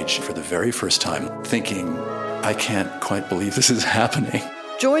stage for the very first time thinking, I can't quite believe this is happening.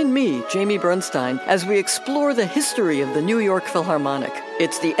 Join me, Jamie Bernstein, as we explore the history of the New York Philharmonic.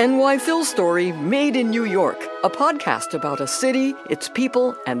 It's the NY Phil story made in New York, a podcast about a city, its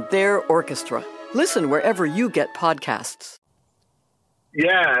people, and their orchestra. Listen wherever you get podcasts.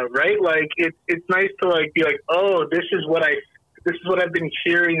 Yeah, right. Like it's nice to like be like, oh, this is what I've been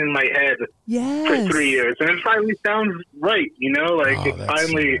hearing in my head for 3 years, and it finally sounds right. You know, like it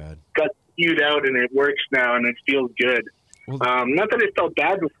finally got spewed out and it works now, and it feels good. Not that it felt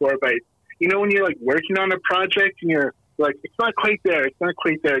bad before, but you know, when you're like working on a project and you're like, it's not quite there. It's not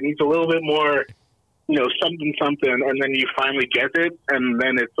quite there. It needs a little bit more, you know, something, and then you finally get it, and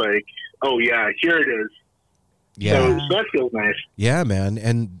then it's like, oh yeah, here it is. Yeah, so that feels nice. Yeah, man,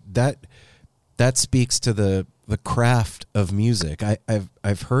 and that speaks to the craft of music.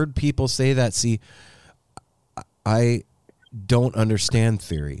 I've heard people say that. See, I don't understand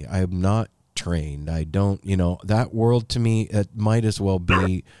theory. I'm not trained. I don't, you know, that world to me, it might as well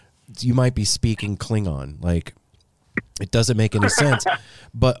be, you might be speaking Klingon. Like, it doesn't make any sense.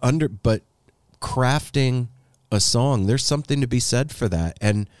 But crafting a song, there's something to be said for that.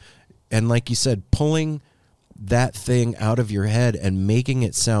 And like you said, pulling that thing out of your head and making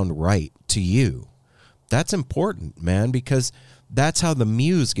it sound right to you, that's important, man, because that's how the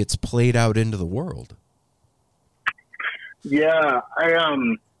muse gets played out into the world. Yeah,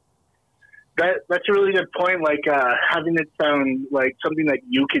 that's a really good point. Like having it sound like something that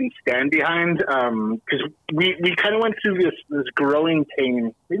you can stand behind. Because we kind of went through this growing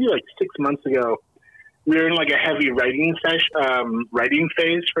pain maybe like 6 months ago. We were in like a heavy writing phase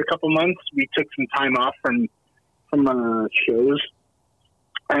for a couple months. We took some time off from shows,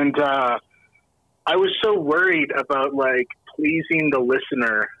 and I was so worried about like pleasing the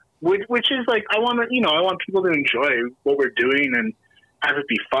listener, which is like I want people to enjoy what we're doing and have it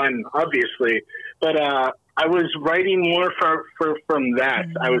be fun, obviously. But I was writing more from that.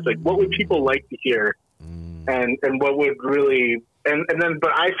 I was like, what would people like to hear, and what would really and then.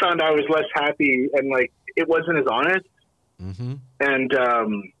 But I found I was less happy and like it wasn't as honest. Mm-hmm.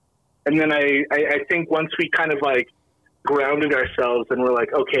 And then I think once we kind of like grounded ourselves and we're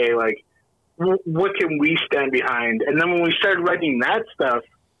like, okay, like what can we stand behind? And then when we started writing that stuff,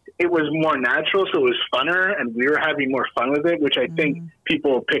 it was more natural, so it was funner, and we were having more fun with it, which I think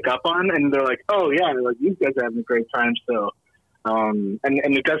people pick up on, and they're like, "Oh yeah, like you guys are having a great time." So, and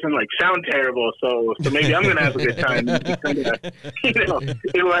it doesn't like sound terrible, so maybe I'm gonna have a good time. I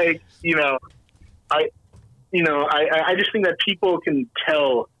just think that people can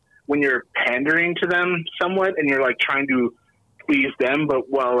tell when you're pandering to them somewhat, and you're like trying to please them, but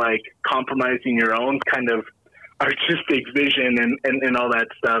while like compromising your own kind of artistic vision and all that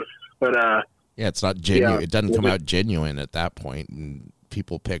stuff. But yeah, it's not genuine. Yeah, it doesn't come out genuine at that point, and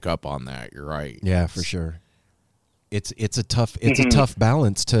people pick up on that. You're right. Yeah, for sure. It's a tough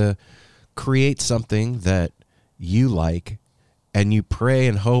balance to create something that you like, and you pray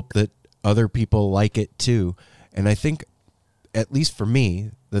and hope that other people like it too. And I think, at least for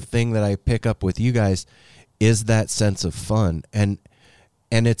me, the thing that I pick up with you guys is that sense of fun, and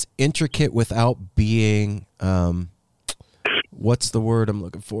it's intricate without being, what's the word I'm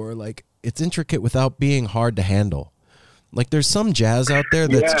looking for? Like, it's intricate without being hard to handle. Like, there's some jazz out there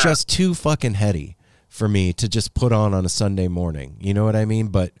that's just too fucking heady for me to just put on a Sunday morning. You know what I mean?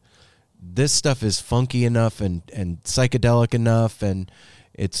 But this stuff is funky enough and psychedelic enough, and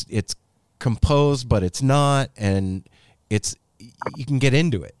it's composed, but it's not, and you can get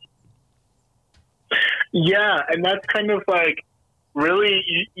into it. Yeah, and that's kind of like,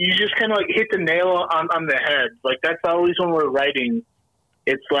 really, you just kind of like hit the nail on the head. Like, that's always when we're writing.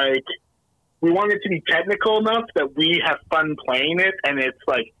 It's like, we want it to be technical enough that we have fun playing it, and it's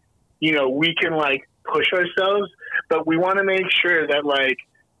like, you know, we can like push ourselves, but we want to make sure that like,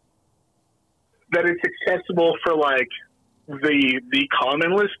 that it's accessible for like the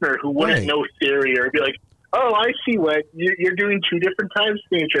common listener who wouldn't know theory or be like, oh, I see what you're doing 2 different time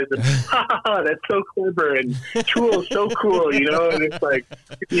signatures. And, that's so clever, and Tool's so cool, you know. And it's like,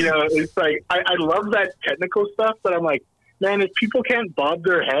 I love that technical stuff, but I'm like, man, if people can't bob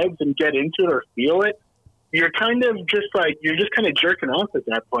their heads and get into it or feel it, you're kind of just like, you're just kind of jerking off at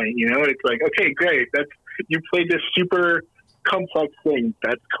that point, you know? It's like, okay, great. You played this super complex thing.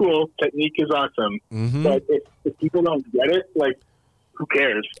 That's cool. Technique is awesome. Mm-hmm. But if people don't get it, like, who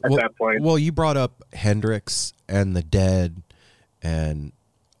cares at that point? Well, you brought up Hendrix and the Dead and,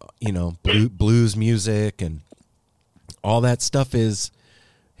 you know, blues music and all that stuff. Is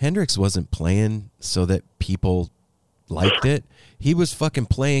Hendrix wasn't playing so that people liked it. He was fucking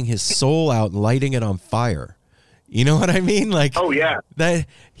playing his soul out and lighting it on fire. You know what I mean? Like, oh yeah, that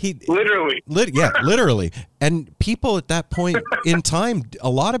he literally, literally. And people at that point in time, a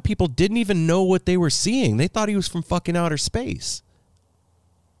lot of people didn't even know what they were seeing. They thought he was from fucking outer space.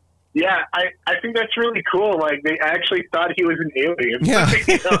 Yeah, I think that's really cool. Like, they actually thought he was an alien. Yeah.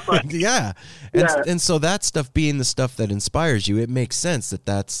 You know, like, yeah. And so that stuff being the stuff that inspires you, it makes sense that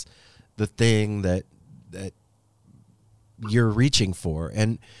that's the thing that you're reaching for.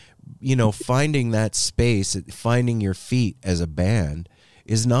 And, you know, finding that space, finding your feet as a band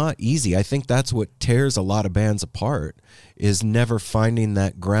is not easy. I think that's what tears a lot of bands apart, is never finding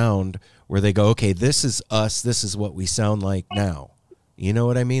that ground where they go, okay, this is us. This is what we sound like now. You know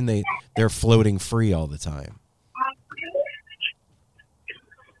what I mean? They're floating free all the time.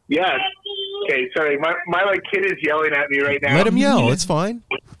 Yeah. Okay, sorry. My like kid is yelling at me right now. Let him yell. It's fine.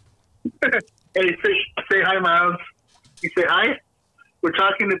 Hey, say hi, Miles. You say hi? We're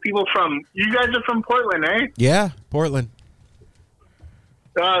talking to people you guys are from Portland, eh? Yeah, Portland.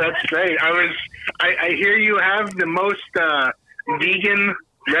 Oh, that's great. I hear you have the most vegan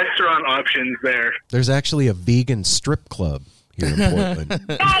restaurant options there. There's actually a vegan strip club here in Portland.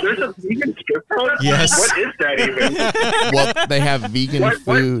 There's a vegan strip club? Yes. What is that even? Well, they have vegan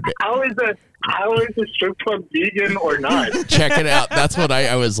food. How is a strip club vegan or not? Check it out. That's what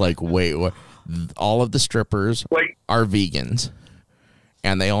I was like, wait, what? All of the strippers are vegans,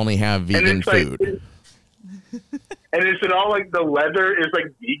 and they only have vegan food. And is it all like the leather is like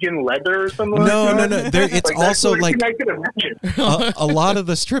vegan leather or something? No. like that? It's like, also like I could imagine. a lot of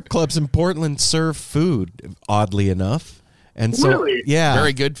the strip clubs in Portland serve food, oddly enough. And so, really? Yeah,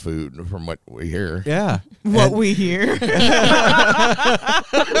 very good food from what we hear. Yeah, we hear. From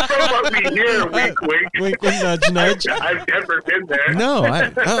what we hear, wink, wink, nudge, nudge. I've never been there. No,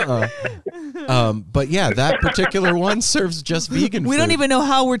 but yeah, that particular one serves just vegan. We food. don't even know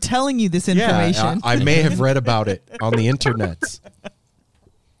how we're telling you this information. Yeah, I may have read about it on the internets.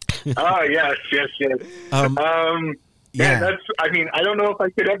 Oh yes. Yeah, that's. I mean, I don't know if I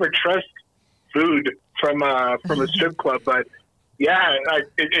could ever trust food from a strip club, but yeah,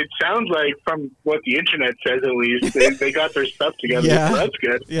 it sounds like, from what the internet says at least, they got their stuff together. Yeah. So that's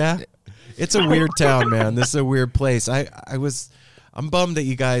good. Yeah, it's a weird town, man. This is a weird place. I'm bummed that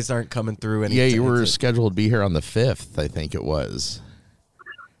you guys aren't coming through. Yeah, you were scheduled to be here on the 5th, I think it was.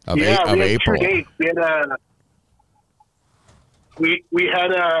 Of we had April. 2 dates. We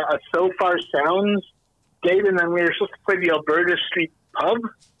had a So Far Sounds date, and then we were supposed to play the Alberta Street Pub.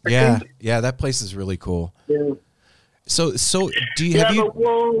 I think. That place is really cool. Yeah. So do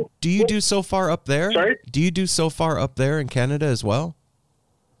you do So Far up there? Sorry? Do you do So Far up there in Canada as well?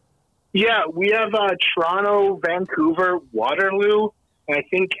 Yeah, we have Toronto, Vancouver, Waterloo, and I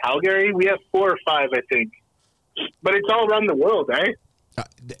think Calgary. We have 4 or 5, I think. But it's all around the world, eh?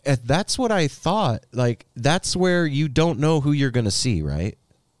 That's what I thought. Like, that's where you don't know who you're going to see, right?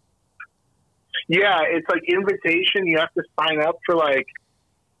 Yeah, it's like invitation. You have to sign up for like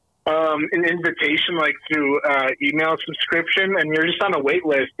an invitation, like through email subscription, and you're just on a wait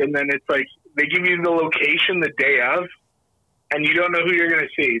list. And then it's like they give you the location the day of, and you don't know who you're going to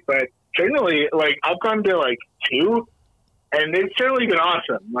see. But generally, like, I've gone to like 2, and they've certainly been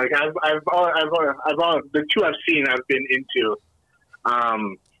awesome. Like the 2 I've seen, I've been into.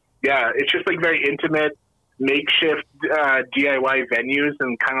 Yeah, it's just like very intimate, makeshift DIY venues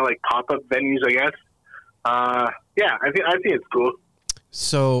and kind of like pop-up venues, I guess. Yeah, I think it's cool.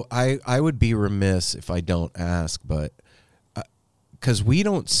 So I would be remiss if I don't ask, but because we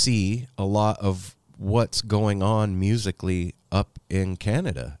don't see a lot of what's going on musically up in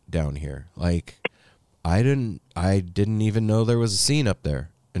Canada down here. Like, I didn't even know there was a scene up there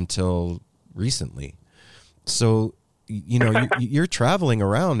until recently. So, you know, you're traveling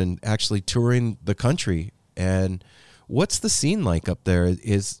around and actually touring the country. And what's the scene like up there?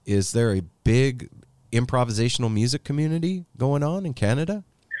 Is there a big improvisational music community going on in Canada?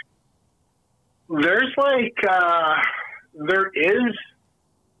 There's like there is,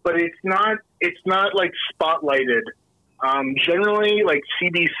 but it's not like spotlighted. Generally, like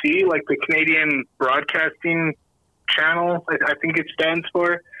CBC, like the Canadian Broadcasting Channel, I think it stands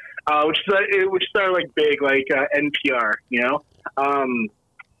for, which is our like big like NPR. You know,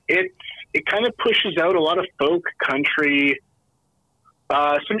 it kind of pushes out a lot of folk, country,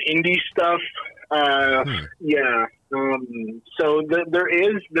 some indie stuff. Yeah. So there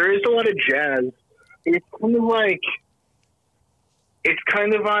is a lot of jazz. It's kind of like, it's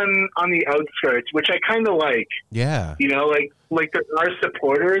kind of on the outskirts, which I kind of like. Yeah. You know, like there are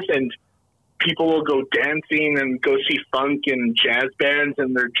supporters and people will go dancing and go see funk and jazz bands,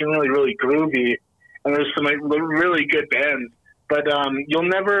 and they're generally really groovy. And there's some like really good bands, but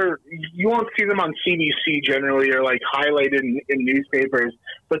you won't see them on CBC generally or like highlighted in newspapers.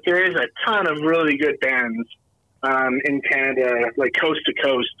 But there is a ton of really good bands in Canada, like coast to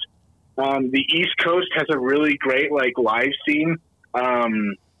coast. The East Coast has a really great like live scene,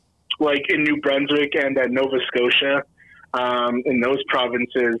 like in New Brunswick and Nova Scotia, in those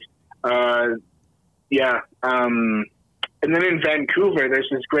provinces. And then in Vancouver, there's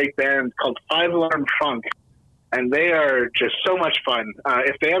this great band called 5 Alarm Funk, and they are just so much fun.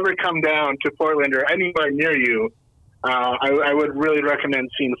 If they ever come down to Portland or anywhere near you, I would really recommend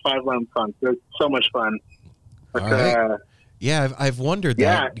seeing 5 Alarm Funk. They're so much fun. But, all right. Yeah, I've wondered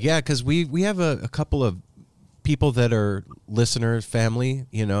that. Yeah, because we have a couple of people that are listeners, family,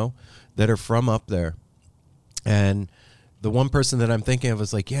 you know, that are from up there. And the one person that I'm thinking of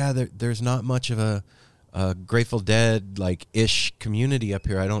is like, yeah, there's not much of a Grateful Dead like ish community up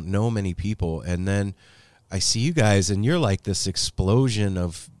here. I don't know many people. And then I see you guys and you're like this explosion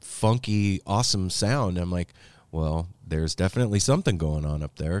of funky, awesome sound. I'm like, well, there's definitely something going on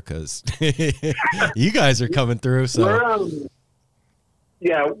up there because you guys are coming through. So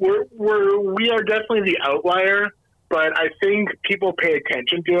we are definitely the outlier, but I think people pay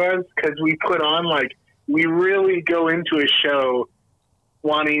attention to us because we put on like, we really go into a show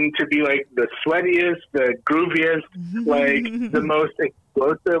wanting to be like the sweatiest, the grooviest, like the most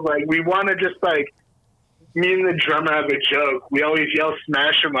explosive. Like we want to just like, me and the drummer have a joke. We always yell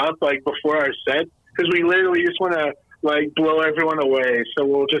 "smash them up" like before our set because we literally just want to like blow everyone away. So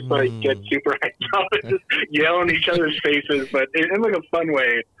we'll just like get super hyped up and just yell in each other's faces, but in like a fun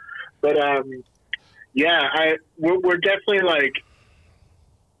way. But we're definitely like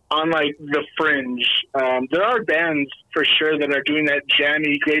on like the fringe. There are bands for sure that are doing that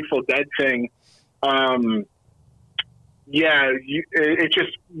jammy Grateful Dead thing. It's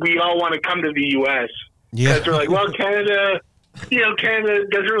just we all want to come to the U.S. because we're like, well, Canada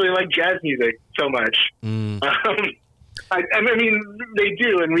doesn't really like jazz music so much. I mean, they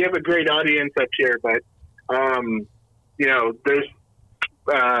do, and we have a great audience up here, but there's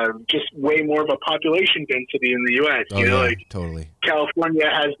just way more of a population density in the U.S. Totally. California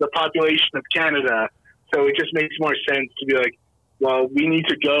has the population of Canada, so it just makes more sense to be like, well, we need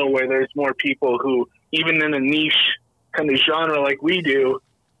to go where there's more people who, even in a niche kind of genre like we do,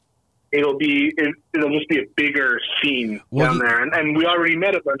 it'll just be a bigger scene down there. And we already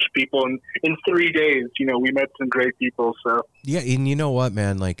met a bunch of people, and in 3 days, we met some great people. So yeah, and you know what,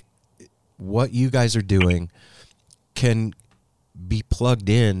 man? Like, what you guys are doing can be plugged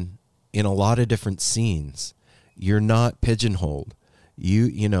in a lot of different scenes. You're not pigeonholed.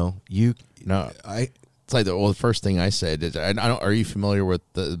 It's like the first thing I said is, are you familiar with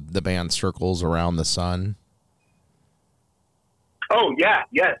the band Circles Around the Sun? Oh yeah,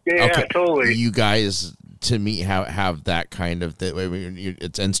 totally. You guys, to me, have that kind of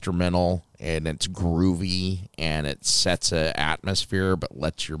it's instrumental and it's groovy and it sets an atmosphere, but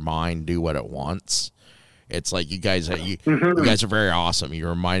lets your mind do what it wants. It's like you guys are very awesome. You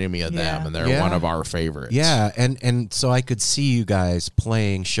reminded me of them, and they're one of our favorites. Yeah, and so I could see you guys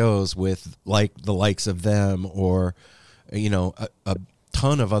playing shows with like the likes of them, or a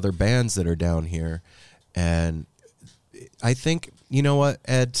ton of other bands that are down here. And I think, you know what,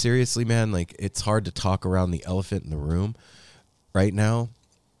 Ed, seriously, man, like it's hard to talk around the elephant in the room right now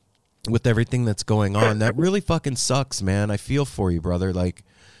with everything that's going on. That really fucking sucks, man. I feel for you, brother. Like,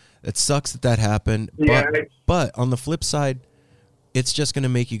 it sucks that happened, but on the flip side, it's just going to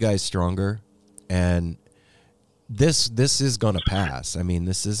make you guys stronger, and this is going to pass. I mean,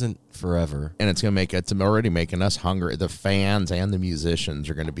 this isn't forever, and it's already making us hungry. The fans and the musicians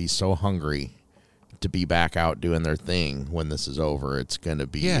are going to be so hungry to be back out doing their thing when this is over. It's going to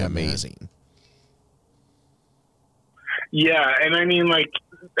be amazing. Man. Yeah, and I mean, like,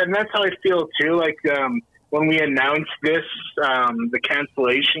 and that's how I feel too. Like, when we announced this, the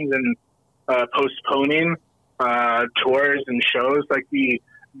cancellations and postponing tours and shows, like the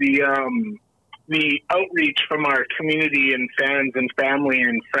outreach from our community and fans and family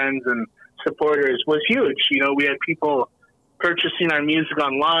and friends and supporters was huge. We had people purchasing our music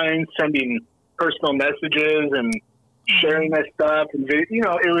online, sending personal messages and sharing that stuff, and it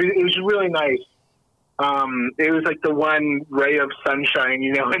was really nice. it was like the one ray of sunshine,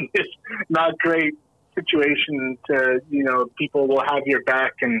 you know, in this not great situation to, you know, people will have your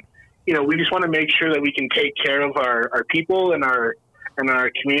back. And, you know, we just want to make sure that we can take care of our people and our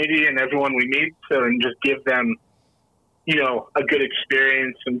community and everyone we meet. So, and just give them, you know, a good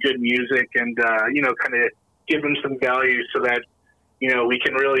experience, some good music, and, you know, kind of give them some value so that, you know, we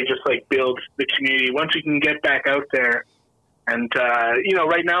can really just like build the community once we can get back out there. And, you know,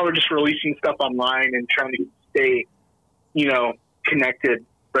 right now we're just releasing stuff online and trying to stay, you know, connected.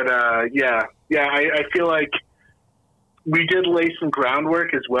 But, yeah, I feel like we did lay some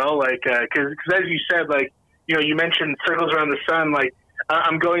groundwork as well. Like, cause as you said, like, you know, you mentioned Circles Around the Sun, like,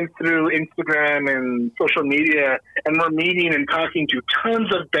 I'm going through Instagram and social media, and we're meeting and talking to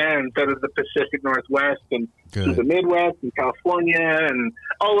tons of bands out of the Pacific Northwest and to the Midwest and California and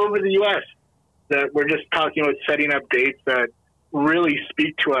all over the U.S. that we're just talking about setting up dates that really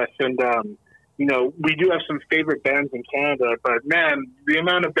speak to us. And, you know, we do have some favorite bands in Canada, but man, the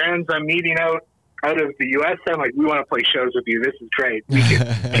amount of bands I'm meeting out of the U.S., I'm like, we want to play shows with you. This is great. We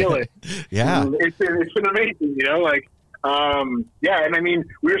can kill it. Yeah. It's been amazing, you know, like, yeah, and I mean,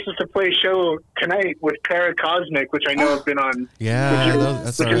 we were supposed to play a show tonight with Paracosmic, which I know have been on. Yeah,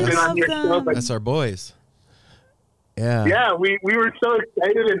 that's our boys. Yeah. Yeah, we were so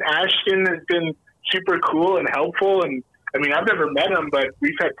excited, and Ashton has been super cool and helpful. And I mean, I've never met him, but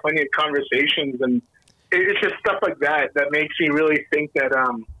we've had plenty of conversations, and it's just stuff like that makes me really think that,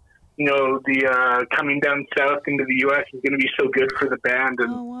 you know, the coming down south into the U.S. is going to be so good for the band.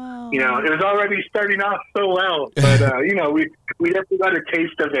 And, you know, it was already starting off so well, but, you know, we definitely got a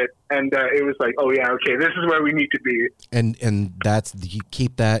taste of it, and it was like, oh, yeah, okay, this is where we need to be. And that's, you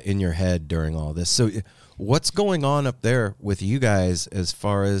keep that in your head during all this. So what's going on up there with you guys as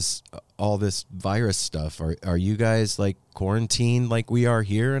far as all this virus stuff? Are you guys, like, quarantined like we are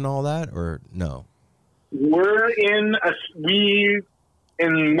here and all that, or no? We're in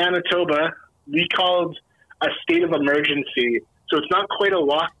Manitoba, we called a state of emergency. So it's not quite a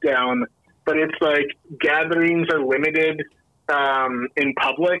lockdown, but it's like gatherings are limited in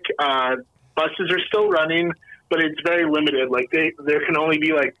public. Buses are still running, but it's very limited. Like there can only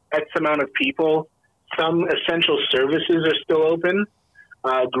be like X amount of people. Some essential services are still open.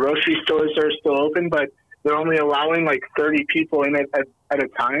 Grocery stores are still open, but they're only allowing like 30 people in at a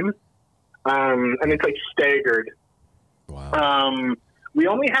time. And it's like staggered. Wow. We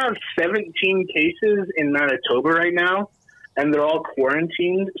only have 17 cases in Manitoba right now, and they're all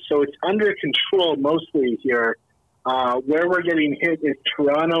quarantined, so it's under control mostly here. Where we're getting hit is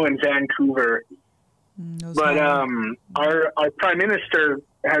Toronto and Vancouver. But our Prime Minister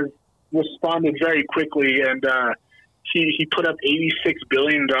has responded very quickly, and he put up $86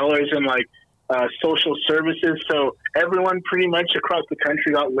 billion in like social services, so everyone pretty much across the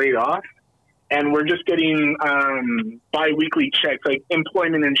country got laid off. And we're just getting bi-weekly checks, like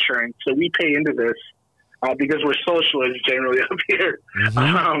employment insurance. So we pay into this because we're socialists generally up here.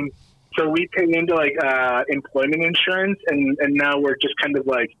 Mm-hmm. So we pay into like employment insurance, and now we're just kind of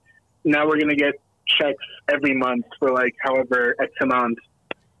like, now we're going to get checks every month for like however X amount.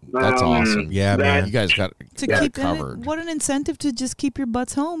 That's awesome. Yeah, man. You guys got keep covered. What an incentive to just keep your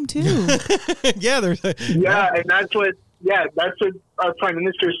butts home, too. Yeah, and that's what our Prime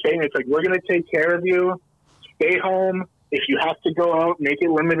Minister is saying. It's like, we're going to take care of you. Stay home. If you have to go out, make it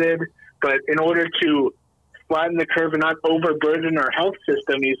limited. But in order to flatten the curve and not overburden our health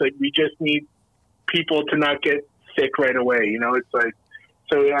system, he's like, we just need people to not get sick right away. You know, it's like,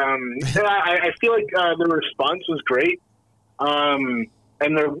 so I feel like the response was great.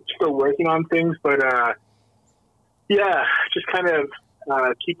 And they're still working on things. But, yeah, just kind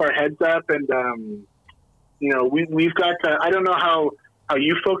of keep our heads up. And, you know, we've got, I don't know how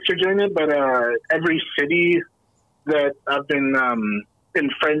you folks are doing it, but every city that I've been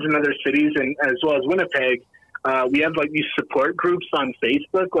friends in other cities, and as well as Winnipeg, we have like these support groups on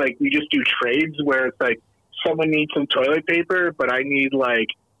Facebook. Like we just do trades where it's like someone needs some toilet paper, but I need like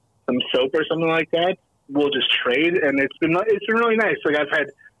some soap or something like that. We'll just trade, and it's been really nice. Like I've had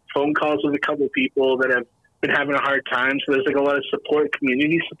phone calls with a couple of people that have been having a hard time. So there's like a lot of support,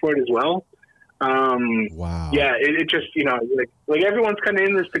 community support as well. Wow. Yeah, it just, you know, like everyone's kind of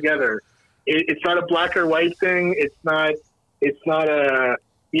in this together. It's not a black or white thing. It's not a,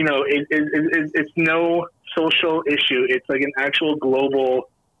 you know, it's no social issue. It's like an actual global,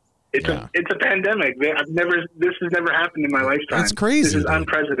 it's a pandemic. This has never happened in my lifetime. It's crazy. This is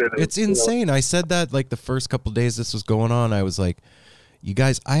unprecedented. It's insane. I said that like the first couple of days this was going on. I was like, you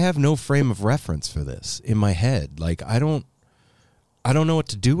guys, I have no frame of reference for this in my head. Like, I don't know what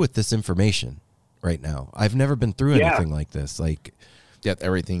to do with this information right now. I've never been through anything like this. Like,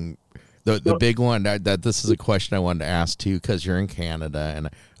 everything The big one that this is a question I wanted to ask too, because you're in Canada and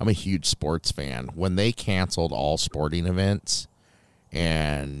I'm a huge sports fan. When they canceled all sporting events,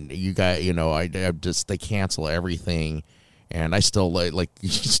 and you got they cancel everything, and I still like you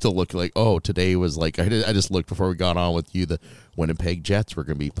still look like, oh, today was like I just looked before we got on with you, the Winnipeg Jets were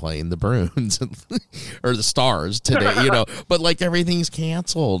going to be playing the Bruins or the Stars today, but like everything's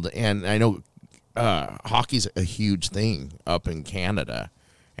canceled, and I know hockey's a huge thing up in Canada.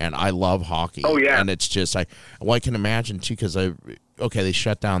 And I love hockey. Oh, yeah. And it's just, I can imagine, too, because they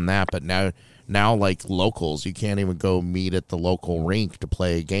shut down that, but now, like, locals, you can't even go meet at the local rink to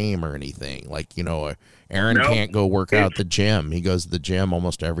play a game or anything. Like, Aaron can't go work out at the gym. He goes to the gym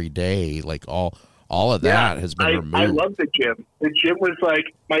almost every day. Like, all of that has been removed. I love the gym. The gym was,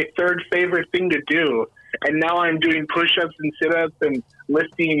 like, my third favorite thing to do. And now I'm doing push-ups and sit-ups and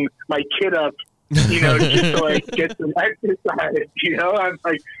lifting my kid up, just to like get some exercise. I'm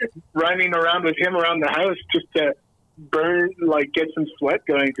like running around with him around the house just to burn, like get some sweat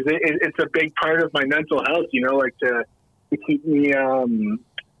going, because it's a big part of my mental health. Like to keep me,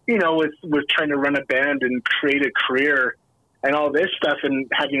 with trying to run a band and create a career and all this stuff, and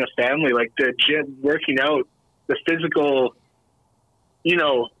having a family. Like the gym, working out, the physical.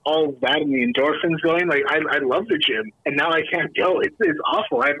 All of that and the endorphins going. Like, I love the gym, and now I can't go. It's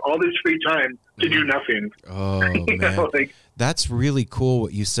awful. I have all this free time to do nothing. Oh, man. That's really cool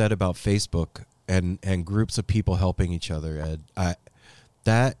what you said about Facebook and groups of people helping each other, Ed.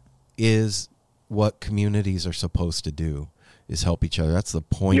 That is what communities are supposed to do, is help each other. That's the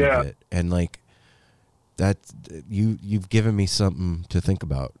point of it. And, like, that you've given me something to think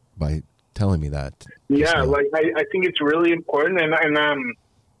about by telling me that. Yeah, like I think it's really important, and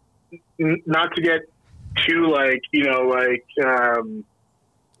not to get too like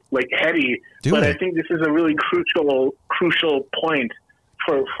heady, but I think this is a really crucial point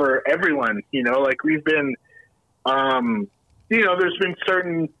for everyone. Like we've been, there's been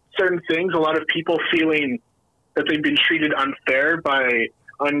certain things. A lot of people feeling that they've been treated unfair by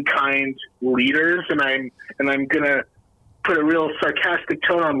unkind leaders, and I'm gonna put a real sarcastic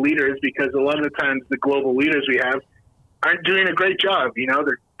tone on leaders, because a lot of the times the global leaders we have aren't doing a great job.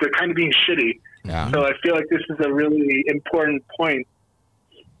 They're kind of being shitty. Yeah. So I feel like this is a really important point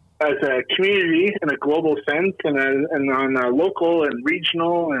as a community in a global sense, and on a local and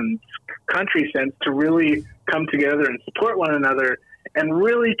regional and country sense, to really come together and support one another, and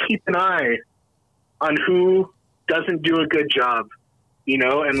really keep an eye on who doesn't do a good job,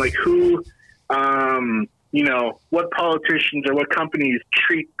 and like who, what politicians or what companies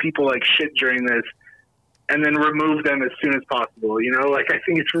treat people like shit during this, and then remove them as soon as possible. Like I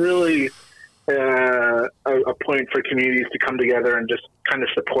think it's really a point for communities to come together and just kind of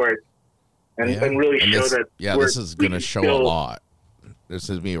support and really show that. Yeah, this is going to show a lot. This is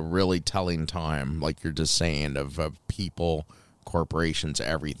going to be a really telling time, like you're just saying, of people, corporations,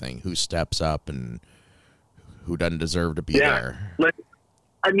 everything, who steps up and who doesn't deserve to be there.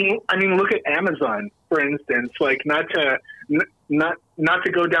 I mean, look at Amazon, for instance. Like, not to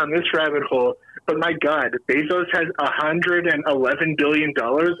go down this rabbit hole, but my God, Bezos has $111 billion,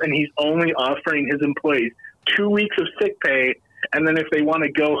 and he's only offering his employees 2 weeks of sick pay, and then if they want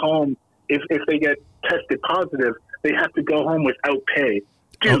to go home, if they get tested positive, they have to go home without pay.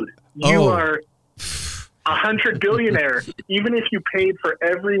 Dude, you are $100 billionaire. Even if you paid for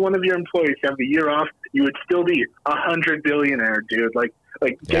every one of your employees to have the year off, you would still be $100 billionaire, dude. Like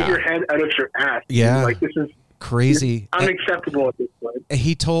get your head out of your ass. Yeah. Dude. Like, this is crazy. Unacceptable at this point.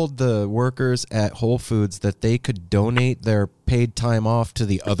 He told the workers at Whole Foods that they could donate their paid time off to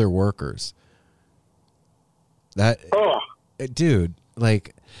the other workers. Dude,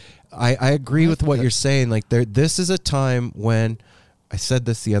 like, I agree with what you're saying. Like, this is a time when, I said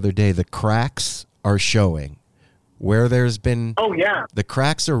this the other day, the cracks are showing. Where there's been... Oh, yeah. The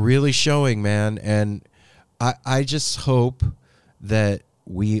cracks are really showing, man. And I just hope that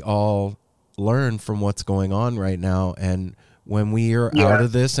we all learn from what's going on right now. And when we are out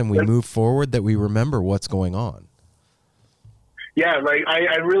of this and we move forward, that we remember what's going on. Yeah, like,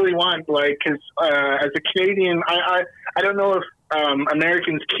 I really want, like, because as a Canadian, I don't know if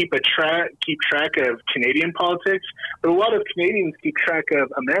Americans keep track of Canadian politics, but a lot of Canadians keep track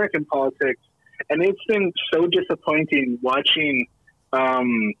of American politics. And it's been so disappointing watching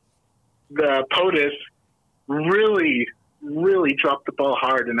the POTUS really, really drop the ball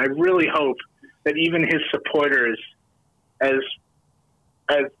hard. And I really hope that even his supporters, as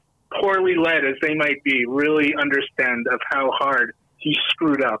poorly led as they might be, really understand of how hard he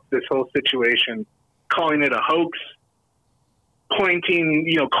screwed up this whole situation, calling it a hoax, pointing,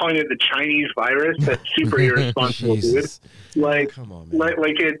 calling it the Chinese virus. That's super irresponsible, dude. Come on, man.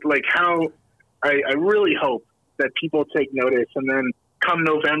 How I really hope that people take notice, and then come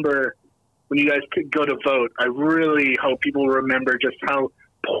November, when you guys could go to vote, I really hope people remember just how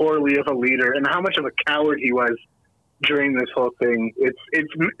poorly of a leader and how much of a coward he was during this whole thing.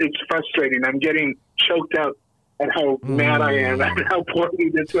 It's frustrating. I'm getting choked up at how mad I am and how poorly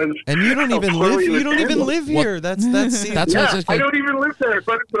this was. And you don't even live. You don't even live here. That's yeah. I don't even live there,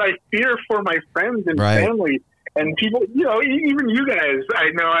 but I fear for my friends and family. And people, even you guys,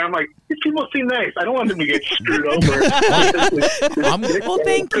 I know, I'm like, these people seem nice. I don't want them to get screwed over. Well,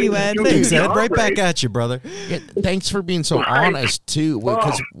 thank you, Ed. Thanks, Ed. Right back at you, brother. Yeah, thanks for being so honest, too.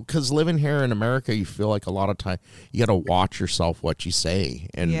 Because living here in America, you feel like a lot of time you got to watch yourself what you say.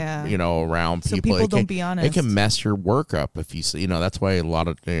 And, around people. So people don't be honest. It can mess your work up if you say, that's why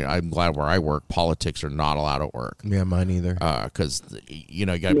I'm glad where I work, politics are not allowed at work. Yeah, mine either. Because, you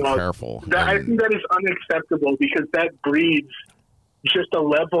got to be careful. I think that is unacceptable, because that breeds just a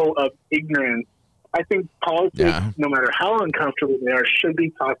level of ignorance. I think politics, no matter how uncomfortable they are, should be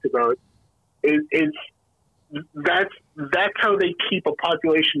talked about. That's how they keep a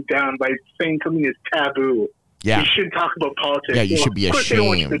population down, by saying something is taboo. Yeah. You should talk about politics. Yeah, you should be ashamed. Of course they don't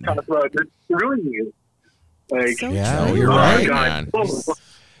want you to talk about it. They're ruining you. You're right, man.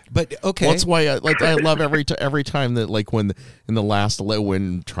 But okay, well, that's why I love every time that when in the last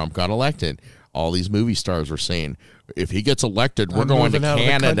when Trump got elected, all these movie stars were saying, if he gets elected, we're going to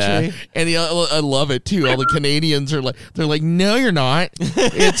Canada. And I love it too. All the Canadians are they're like, no, you're not.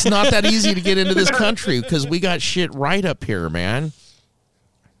 It's not that easy to get into this country because we got shit right up here, man.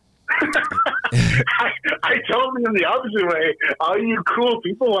 I told them in the opposite way. All you cool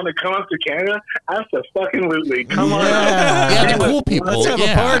people want to come up to Canada? Absolutely. Come on. Yeah, the cool people. Let's have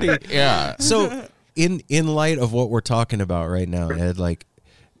a party. Yeah. So in light of what we're talking about right now, Ed,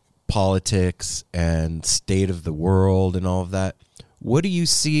 politics and state of the world and all of that, what do you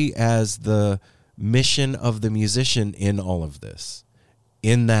see as the mission of the musician in all of this?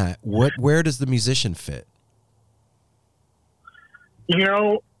 In that, where does the musician fit?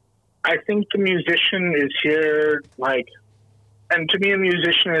 I think the musician is here, and to me a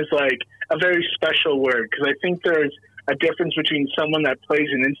musician is a very special word, because I think there's a difference between someone that plays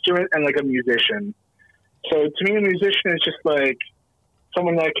an instrument and a musician. So to me a musician is just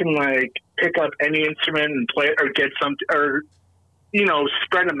someone that can pick up any instrument and play it, or get something, or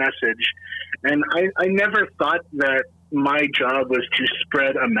spread a message. And I never thought that my job was to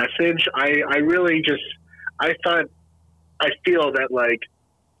spread a message. I feel that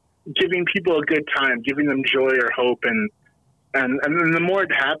giving people a good time, giving them joy or hope, and then the more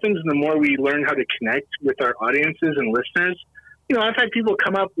it happens, the more we learn how to connect with our audiences and listeners. I've had people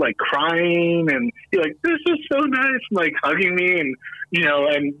come up crying and be like, "This is so nice," and hugging me, and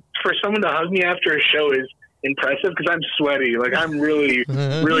and for someone to hug me after a show is impressive, because I'm sweaty. I'm really,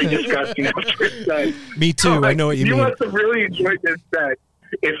 really disgusting after a set. Me too. So, I know what you mean. You must have really enjoyed this set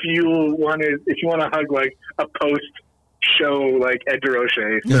if you want to hug a post show Ed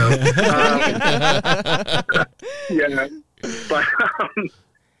Durocher. So, yeah, but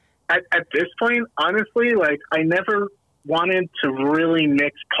at this point, honestly, I never wanted to really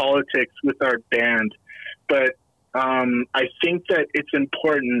mix politics with our band, but I think that it's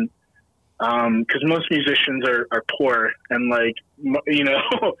important, because most musicians are poor and kind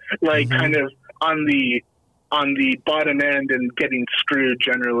of on the bottom end and getting screwed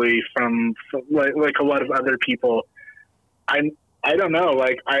generally from a lot of other people. I don't know,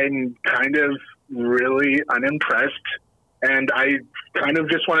 I'm kind of really unimpressed, and I kind of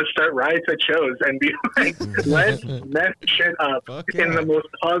just want to start riots at shows and be let's mess shit up in the most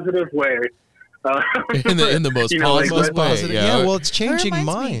positive way. In the most positive way. Yeah, well, it's changing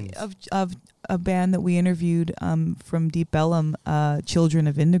minds. Of a band that we interviewed from Deep Ellum, Children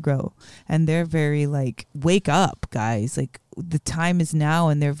of Indigo, and they're very wake up, guys, the time is now,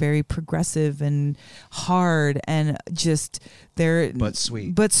 and they're very progressive and hard, and just but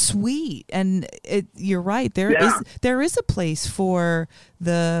sweet, and you're right, there is a place for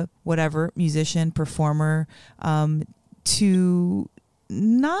the musician, performer, to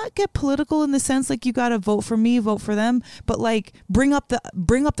not get political in the sense you got to vote for me, vote for them, but bring up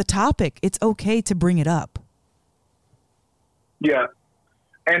the topic. It's okay to bring it up. Yeah.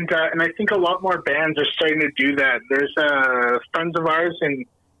 And I think a lot more bands are starting to do that. There's friends of ours from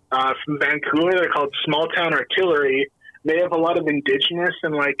Vancouver. They're called Small Town Artillery. They have a lot of indigenous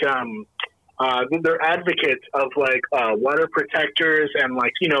and they're advocates of water protectors and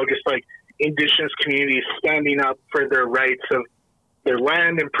just indigenous communities standing up for their rights of their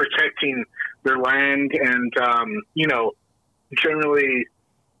land and protecting their land, and generally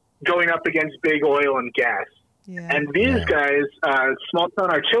going up against big oil and gas. Yeah. And these guys, Small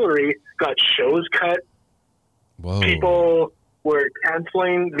Town Artillery, got shows cut. Whoa. People were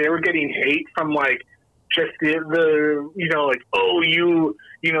canceling. They were getting hate from like just the you know, like, oh, you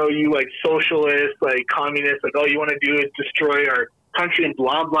like socialist, like communist, like all you want to do is destroy our country and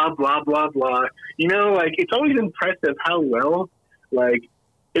blah blah blah blah blah. You know, like it's always impressive how well, like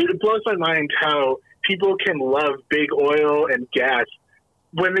it blows my mind how people can love big oil and gas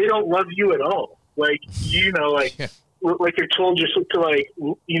when they don't love you at all. Like, you know, like like you're told just to like,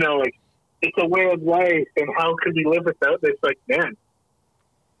 you know, like it's a way of life and how could we live without this? Like, man,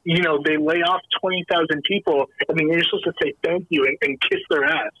 you know, they lay off 20,000 people and then you're supposed to say thank you and kiss their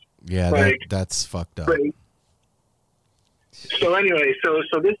ass. Yeah, like, that's fucked up. Like, so anyway, so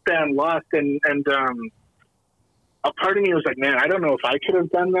this band lost and a part of me was like, man, I don't know if I could have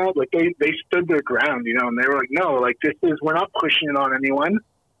done that. Like they stood their ground, you know, and they were like, no, like we're not pushing it on anyone,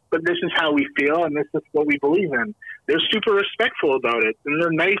 but this is how we feel and this is what we believe in. They're super respectful about it, and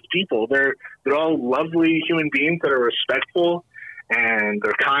they're nice people. They're all lovely human beings that are respectful and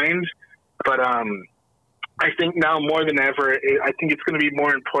they're kind. But I think now more than ever, I think it's going to be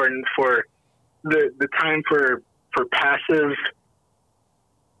more important for the time for passive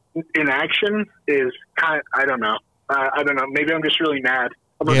inaction is kind. I don't know. Maybe I'm just really mad.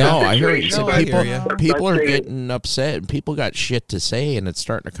 No, I hear you. No, I hear you. People are getting upset, and people got shit to say, and it's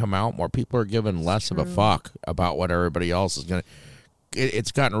starting to come out more. People are giving less of a fuck about what everybody else is going to.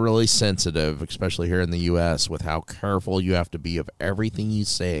 It's gotten really sensitive, especially here in the U.S., with how careful you have to be of everything you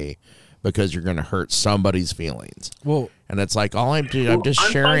say because you're going to hurt somebody's feelings. Well, and it's like I'm just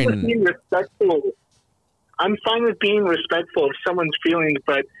sharing. Fine with being respectful. I'm fine with being respectful of someone's feelings,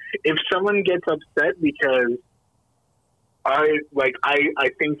 but if someone gets upset because I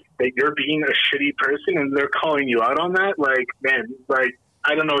think that you're being a shitty person and they're calling you out on that, like, man, like,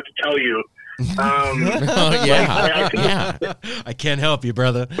 I don't know what to tell you. I can't help you,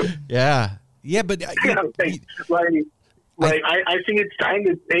 brother. Yeah, but I think it's time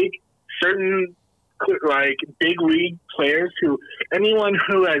to take certain like big league players anyone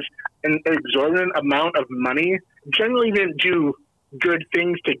who has an exorbitant amount of money generally didn't do good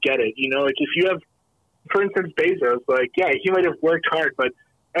things to get it. You know, like if you have, for instance, Bezos, like, yeah, he might have worked hard, but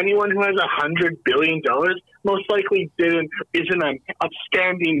anyone who has $100 billion most likely isn't an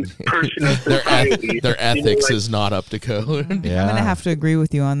upstanding person in society. Their ethics is not up to code. Yeah. I'm gonna have to agree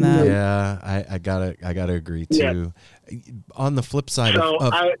with you on that. Yeah, I gotta agree too. Yeah. On the flip side,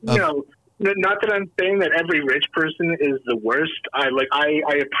 not that I'm saying that every rich person is the worst. I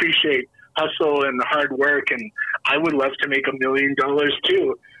appreciate hustle and hard work, and I would love to make $1 million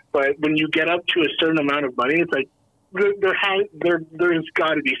too. But when you get up to a certain amount of money, it's like there's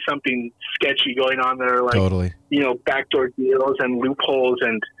got to be something sketchy going on there, like totally. You know, backdoor deals and loopholes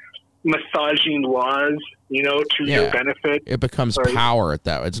and massaging laws, you know, to your benefit. It becomes power at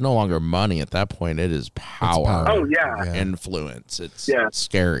that. It's no longer money at that point. It is power. Oh yeah, influence. It's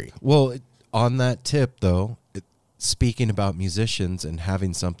scary. Well, on that tip though, speaking about musicians and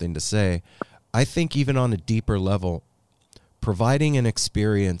having something to say, I think even on a deeper level, providing an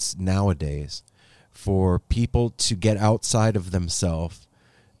experience nowadays for people to get outside of themselves,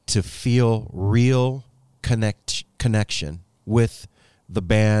 to feel real connection with the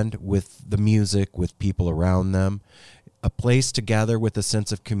band, with the music, with people around them, a place to gather with a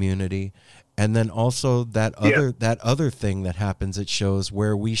sense of community, and then also that other thing that happens at shows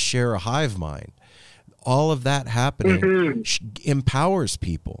where we share a hive mind. All of that happening empowers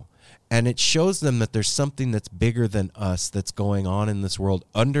people. And it shows them that there's something that's bigger than us that's going on in this world.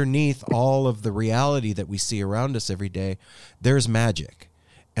 Underneath all of the reality that we see around us every day, there's magic.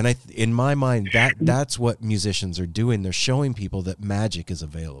 And in my mind, that's what musicians are doing. They're showing people that magic is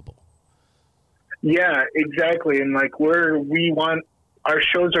available. Yeah, exactly. And like our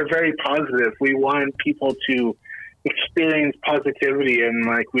shows are very positive. We want people to experience positivity, and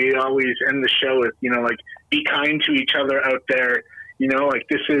like we always end the show with, you know, like, be kind to each other out there. You know, like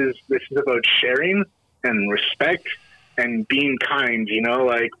this is about sharing and respect and being kind, you know,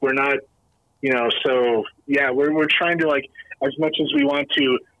 like we're not, you know, so yeah, we're trying to, like, as much as we want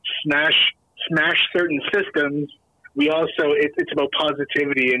to smash certain systems, we also, it's about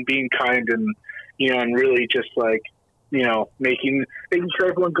positivity and being kind and, you know, and really just like, you know, making sure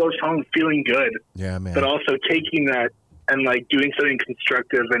everyone goes home feeling good. Yeah, man. But also taking that and like doing something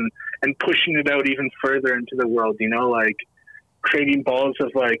constructive and pushing it out even further into the world, you know, like creating balls of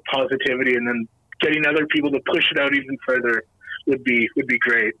like positivity and then getting other people to push it out even further would be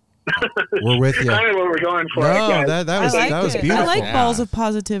great. We're with you. Kind of what we're going for. No, that was beautiful. I like balls of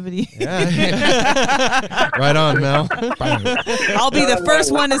positivity. Yeah. Right on, Mel. I'll be the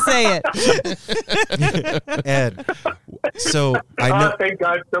first one to say it. Ed, so I know. Oh, thank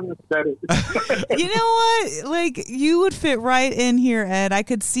God someone said it. You know what? Like, you would fit right in here, Ed. I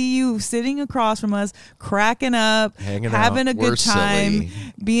could see you sitting across from us, cracking up, having a good time,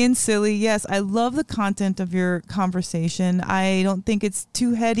 being silly. Yes, I love the content of your conversation. I don't think it's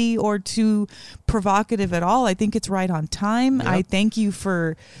too heady or too provocative at all. I think it's right on time. Yep. I thank you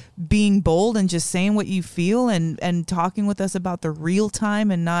for being bold and just saying what you feel and talking with us about the real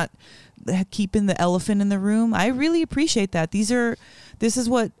time and not keeping the elephant in the room. I really appreciate that. This is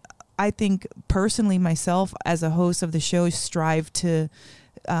what I think personally myself as a host of the show strive to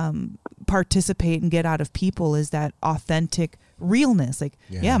participate and get out of people, is that authentic realness. Like,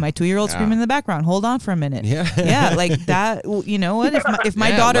 yeah my 2-year-old screaming in the background. Hold on for a minute. Yeah, like that. You know what? If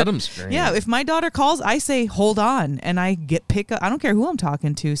my daughter, if my daughter calls, I say hold on, and I pick up. I don't care who I'm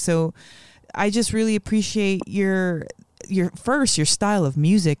talking to. So, I just really appreciate your style of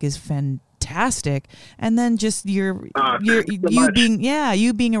music is fantastic, and then just you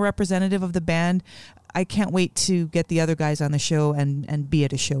being a representative of the band. I can't wait to get the other guys on the show and be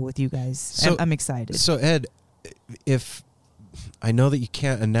at a show with you guys. So, I'm excited. So Ed, if I know that you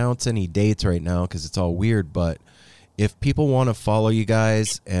can't announce any dates right now because it's all weird, but if people want to follow you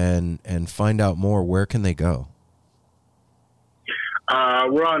guys and find out more, where can they go?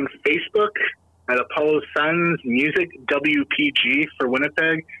 We're on Facebook at Apollo Suns Music WPG for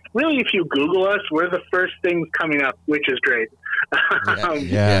Winnipeg. Really, if you Google us, we're the first things coming up, which is great.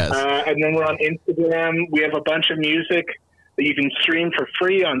 Yes. And then we're on Instagram. We have a bunch of music that you can stream for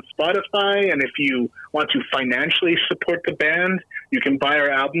free on Spotify. And if you want to financially support the band, you can buy our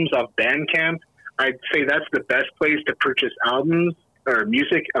albums off Bandcamp. I'd say that's the best place to purchase albums or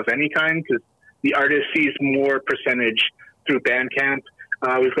music of any kind, because the artist sees more percentage through Bandcamp.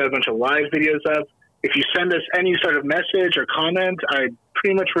 We've got a bunch of live videos up. If you send us any sort of message or comment, I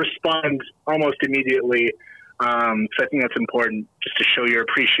pretty much respond almost immediately. So I think that's important, just to show your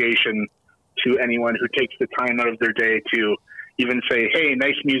appreciation to anyone who takes the time out of their day to even say, hey,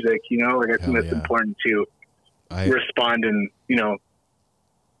 nice music, you know, like I think that's important to respond and, you know.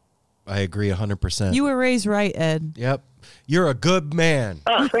 I agree 100%. You were raised right, Ed. Yep. You're a good man.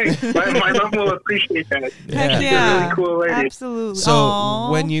 Oh, thanks. My mom will appreciate that. Heck She's a really cool lady. Absolutely. So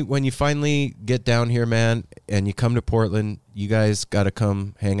Aww. when you finally get down here, man, and you come to Portland, you guys got to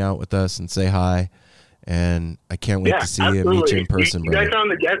come hang out with us and say hi. And I can't wait to see you and meet you in person, you guys are on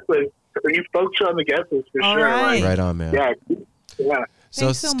the guest list. You folks are on the guest list for sure. Right on, man. Yeah.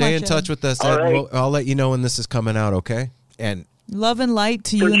 So stay in touch with us, Ed. Right. I'll let you know when this is coming out, okay? And love and light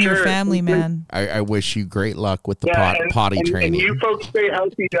to you and your family, man. I wish you great luck with the potty training. And you folks stay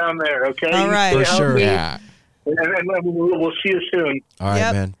healthy down there, okay? All right. For sure. Yeah. And we'll see you soon. All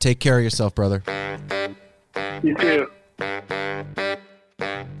right, man. Take care of yourself, brother. You too.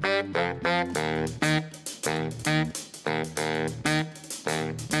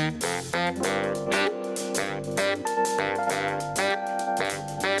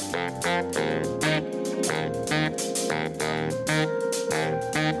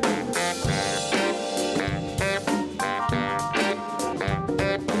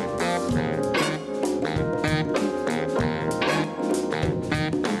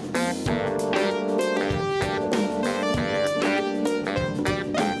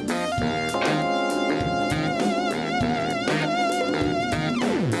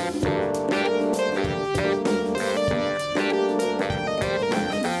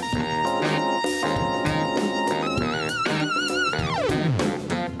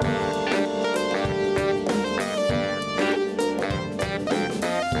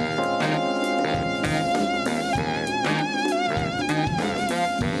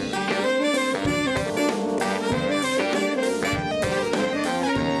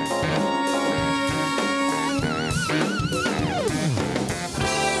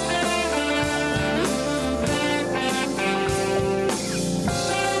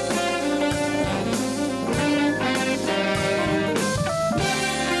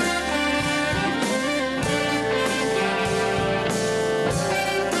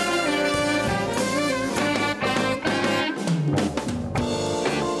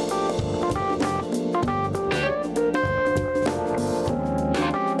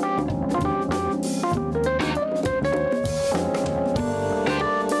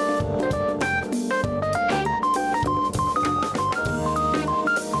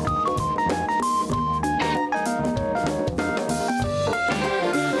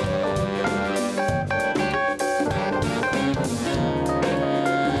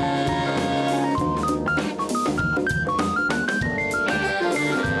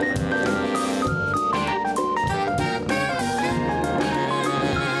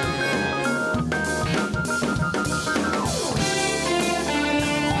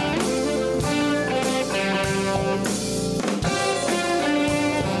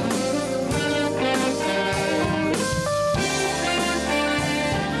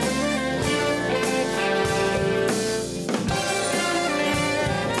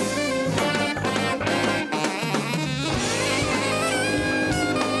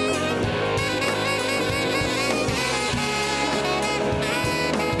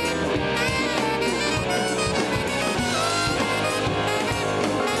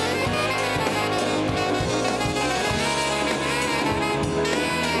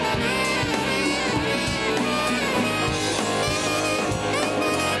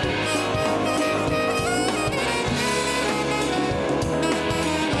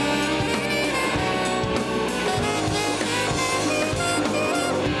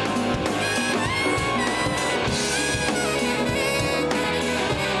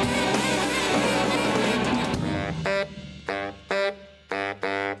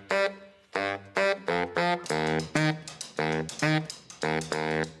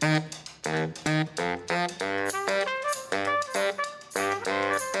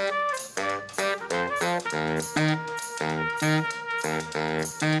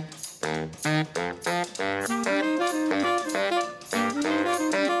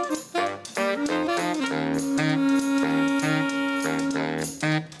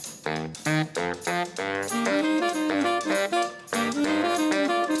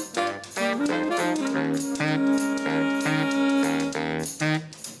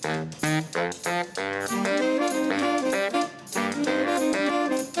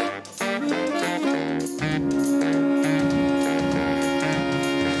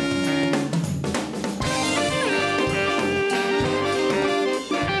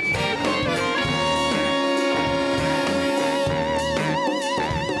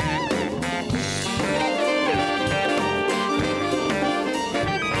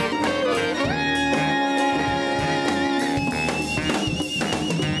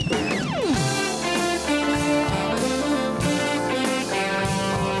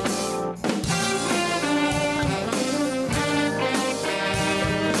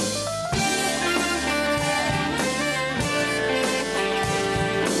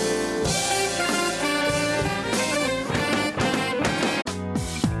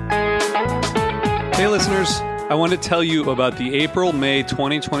 Hey listeners, I want to tell you about the April-May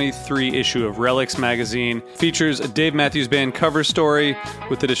 2023 issue of Relics magazine. Features a Dave Matthews Band cover story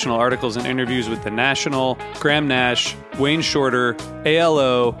with additional articles and interviews with The National, Graham Nash, Wayne Shorter,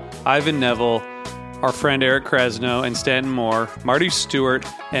 ALO, Ivan Neville, our friend Eric Krasno and Stanton Moore, Marty Stewart,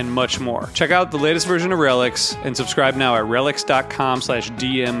 and much more. Check out the latest version of Relics and subscribe now at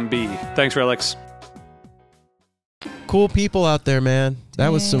relics.com/DMB. Thanks, Relics. Cool people out there, man.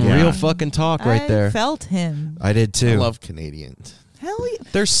 That was some real fucking talk right there. I felt him. I did too. I love Canadians. Hell yeah.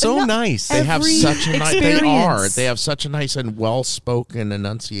 They're so nice. They have such a nice. They are. experience. They have such a nice and well-spoken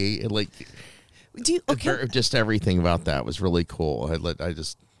enunciate. Like, Do you, okay. just everything about that was really cool. I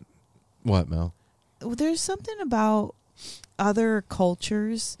just what, Mel? There's something about other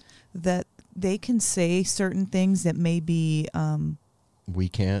cultures that they can say certain things that may be we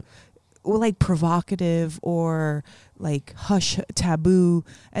can't. Well, like provocative or like hush taboo,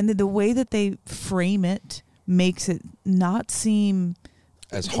 and the way that they frame it makes it not seem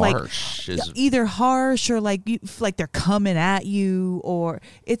as harsh, like, either harsh or like like they're coming at you, or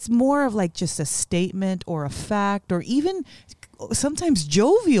it's more of like just a statement or a fact, or even sometimes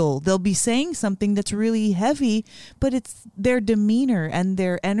jovial. They'll be saying something that's really heavy, but it's their demeanor and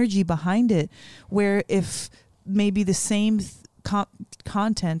their energy behind it. Where if maybe the same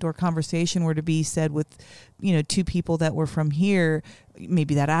content or conversation were to be said with, two people that were from here,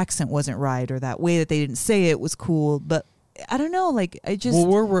 maybe that accent wasn't right or that way that they didn't say it was cool. But I don't know, like I just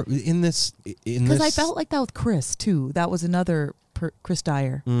we're in this because I felt like that with Chris too. That was another Chris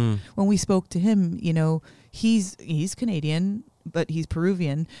Dyer. When we spoke to him, he's Canadian, but he's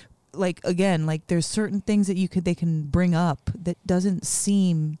Peruvian. Like again, like there's certain things that they can bring up that doesn't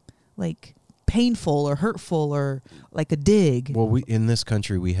seem like painful or hurtful or like a dig. Well, in this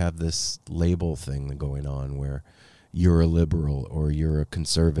country, we have this label thing going on where you're a liberal or you're a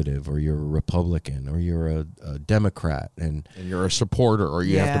conservative or you're a Republican or you're a Democrat and you're a supporter or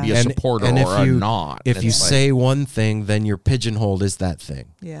you have to be a supporter and or a not. If you say one thing, then you're pigeonholed as that thing.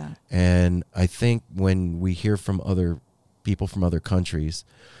 Yeah. And I think when we hear from other people from other countries,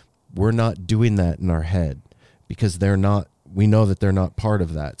 we're not doing that in our head because they're not. We know that they're not part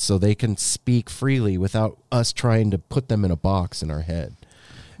of that, so they can speak freely without us trying to put them in a box in our head.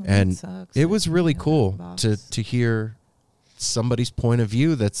 And it was really cool to hear somebody's point of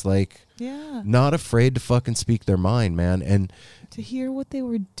view that's like not afraid to fucking speak their mind, man. And to hear what they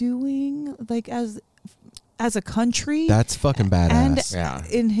were doing, like as a country, that's fucking badass. And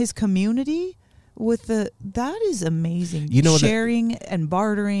in his community. That is amazing. Sharing and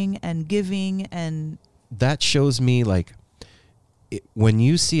bartering and giving, and that shows me like. When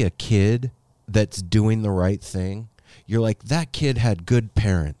you see a kid that's doing the right thing, you're like, that kid had good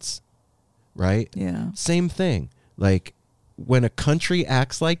parents, right? Yeah. Same thing. Like when a country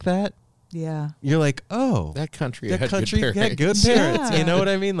acts like that, you're like, oh, that country had good parents. Yeah. You know what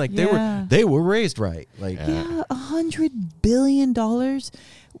I mean? Like they were raised right. Like $100 billion,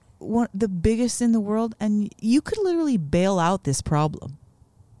 the biggest in the world, and you could literally bail out this problem.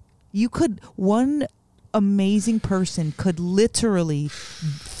 One amazing person could literally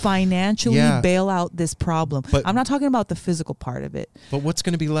financially bail out this problem. But I'm not talking about the physical part of it. But what's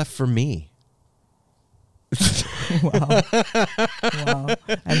going to be left for me? Wow.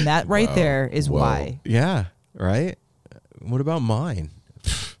 And that right there is why. Yeah, right? What about mine?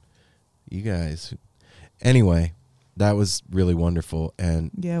 You guys. Anyway, that was really wonderful.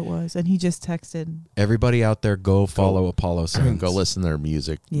 And yeah, it was. And he just texted. Everybody out there, go follow Apollo Sons. Go listen to their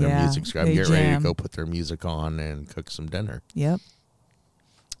music. Yeah, their music's great. they Get ready to jam. go put their music on and cook some dinner. Yep.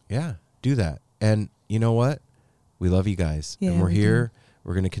 Yeah, do that. And you know what? We love you guys. Yeah, and we're we here. do.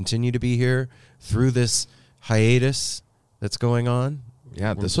 We're going to continue to be here through this hiatus that's going on.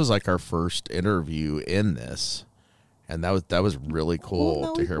 Yeah, this was like our first interview in this. And that was really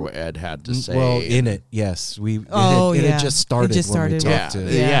cool to hear what Ed had to say. Well, in it, yes. It had just started when we talked to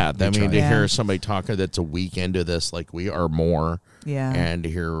Yeah, I mean, to Yeah. hear somebody talking that's a week into this, like we are more, Yeah. and to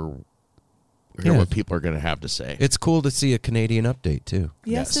hear Yeah. what people are going to have to say. It's cool to see a Canadian update, too.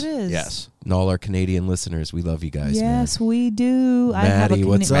 Yes, it is. Yes. And all our Canadian listeners, we love you guys, Yes, we do. Maddie,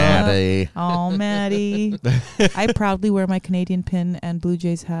 what's up? Maddie. Oh, Maddie. I proudly wear my Canadian pin and Blue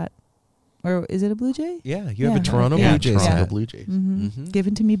Jays hat. Or is it a Blue Jay? Yeah, you have a Toronto Yeah, Blue Jays Toronto hat. Blue Jays.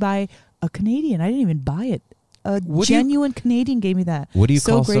 Given to me by a Canadian. I didn't even buy it. A What do you- genuine Canadian gave me that. What do you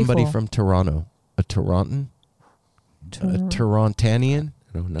So call somebody grateful. from Toronto? A Torontan? A Torontanian?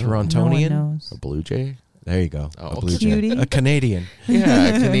 I don't know. Torontonian? No one knows. A Blue Jay? There you go. Oh, A Blue Cutie. Jay. A Canadian.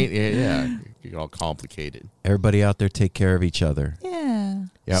 Yeah, Canadian. Yeah, you get all complicated. Everybody out there, take care of each other. Yeah.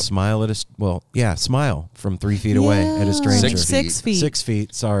 Yep. Smile at us. Well, yeah, smile from 3 feet away at a stranger. 6 feet. 6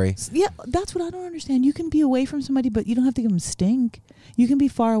 feet. Sorry. Yeah, that's what I don't understand. You can be away from somebody, but you don't have to give them stink. You can be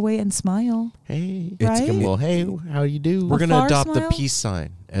far away and smile. Hey, Right? well, hey, how you do? We're going to far adopt smile? the peace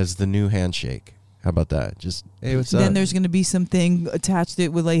sign as the new handshake. How about that? Just, hey, what's Then up? there's going to be something attached to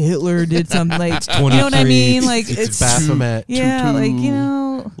it with like Hitler did something like, you 23. know what I mean? Like it's Baphomet. yeah, like, you know.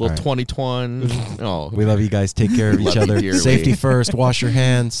 Little All right. 2021. Oh, We love you guys. Take care of each Love you other. dearly. Safety first. Wash your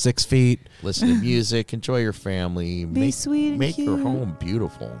hands. 6 feet. listen to music, enjoy your family, Be sweet and make your cute. home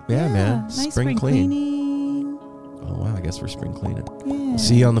beautiful. Yeah, man. Nice Spring clean. cleaning. Oh, wow. I guess we're spring cleaning. Yeah.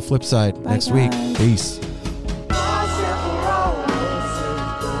 See you on the flip side Bye, next week. guys. Peace.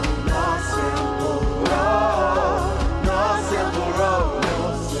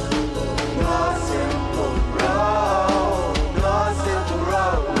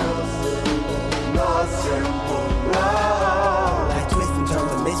 I twist and turn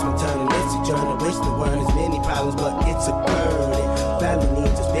the mission, turn and it's a journey. Wish the word is many problems, but it's a burden. Felony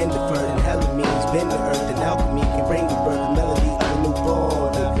just been deferred, and hella means been the earth, and alchemy can bring the birth, the melody of a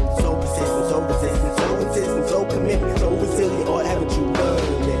newborn. So persistent, so resistant, so insistent, so commitment, so resilient, or haven't you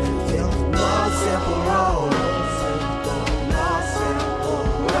learned it? No simple road. No simple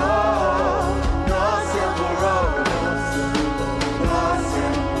road. No simple road. No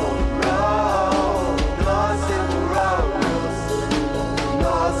simple road. No simple road.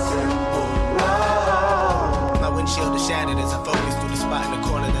 No simple road. My windshield is shattered as I focus through the spot in the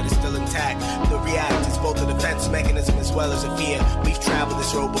corner that is still intact. The react is both a defense mechanism as well as a fear. We've traveled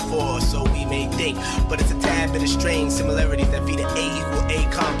this road before, so we may think, but it's a tad bit of strange similarities that feed an A equal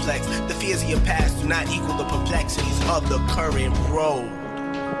A complex. The fears of your past do not equal the perplexities of the current road.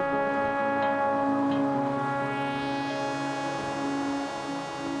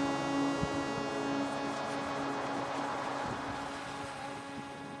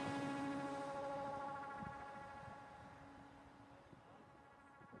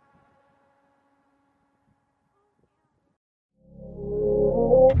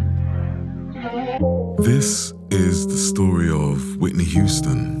 This is the story of Whitney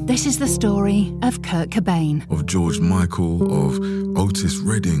Houston, This is the story of Kurt Cobain. of George Michael, of Otis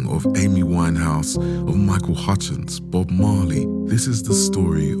Redding, of Amy Winehouse, of Michael Hutchence, Bob Marley. This is the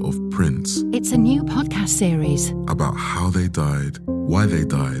story of Prince, It's a new podcast series. about how they died, why they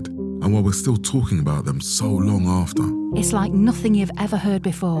died, and why we're still talking about them so long after. It's like nothing you've ever heard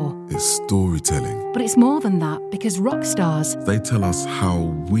before. It's storytelling. But it's more than that, because rock stars, They tell us how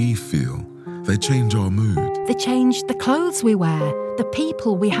we feel. They change our mood, they change the clothes we wear, the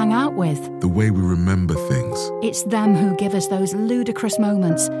people we hang out with. the way we remember things. It's them who give us those ludicrous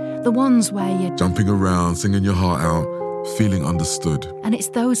moments, the ones where you... Jumping around, singing your heart out, feeling understood. And it's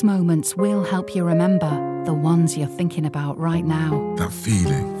those moments we'll help you remember, the ones you're thinking about right now. That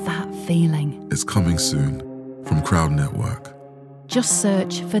feeling That feeling. is coming soon from Crowd Network. Just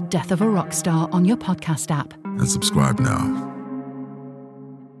search for Death of a Rock Star on your podcast app. And subscribe now.